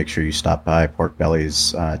barbecue, make sure you stop by Pork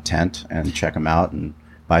Belly's tent and check them out and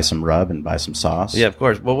buy some rub and buy some sauce. Yeah, of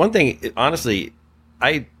course. Well, one thing, honestly,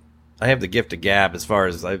 I have the gift of gab as far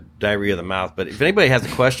as diarrhea of the mouth. But if anybody has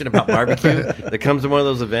a question about barbecue that comes to one of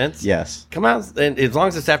those events, yes, come out, and as long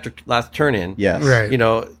as it's after last turn in, yes, right.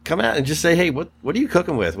 Come out and just say, hey, what are you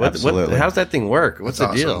cooking with? Absolutely. How's that thing work? What's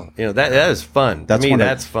That's the awesome. deal? That is fun.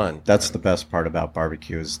 That's fun. That's the best part about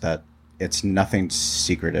barbecue is that it's nothing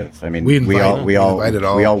secretive. I mean, we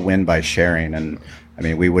all win by sharing, and I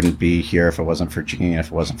mean, we wouldn't be here if it wasn't for Gene, if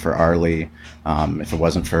it wasn't for Arlie, if it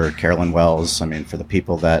wasn't for Carolyn Wells. I mean, for the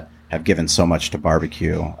people that have given so much to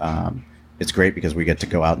barbecue. It's great because we get to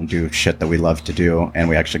go out and do shit that we love to do, and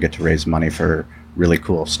we actually get to raise money for really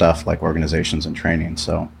cool stuff like organizations and training.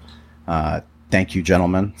 So, thank you,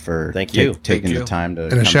 gentlemen, for taking the time to.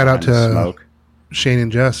 And a shout out to Smoke. Shane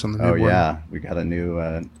and Jess on the newborn. Oh yeah, we got a new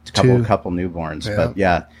couple newborns. Yeah. But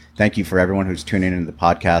yeah, thank you for everyone who's tuning into the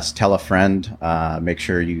podcast. Tell a friend. Make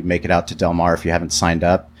sure you make it out to Del Mar if you haven't signed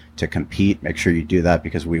up to compete. Make sure you do that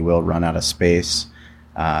because we will run out of space.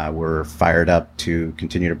 We're fired up to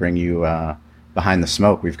continue to bring you behind the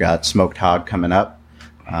smoke. We've got Smoked Hog coming up.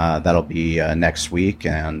 That'll be next week,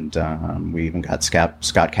 and we even got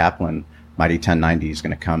Scott Kaplan. Mighty 1090 is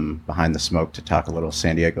going to come behind the smoke to talk a little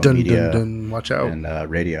San Diego media. Watch out. And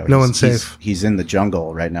radio. No one's safe. He's in the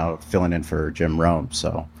jungle right now filling in for Jim Rome.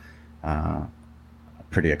 So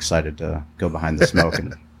pretty excited to go behind the smoke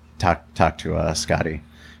and talk to Scotty.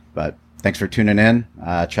 But thanks for tuning in.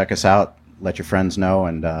 Check us out. Let your friends know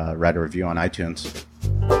and write a review on iTunes.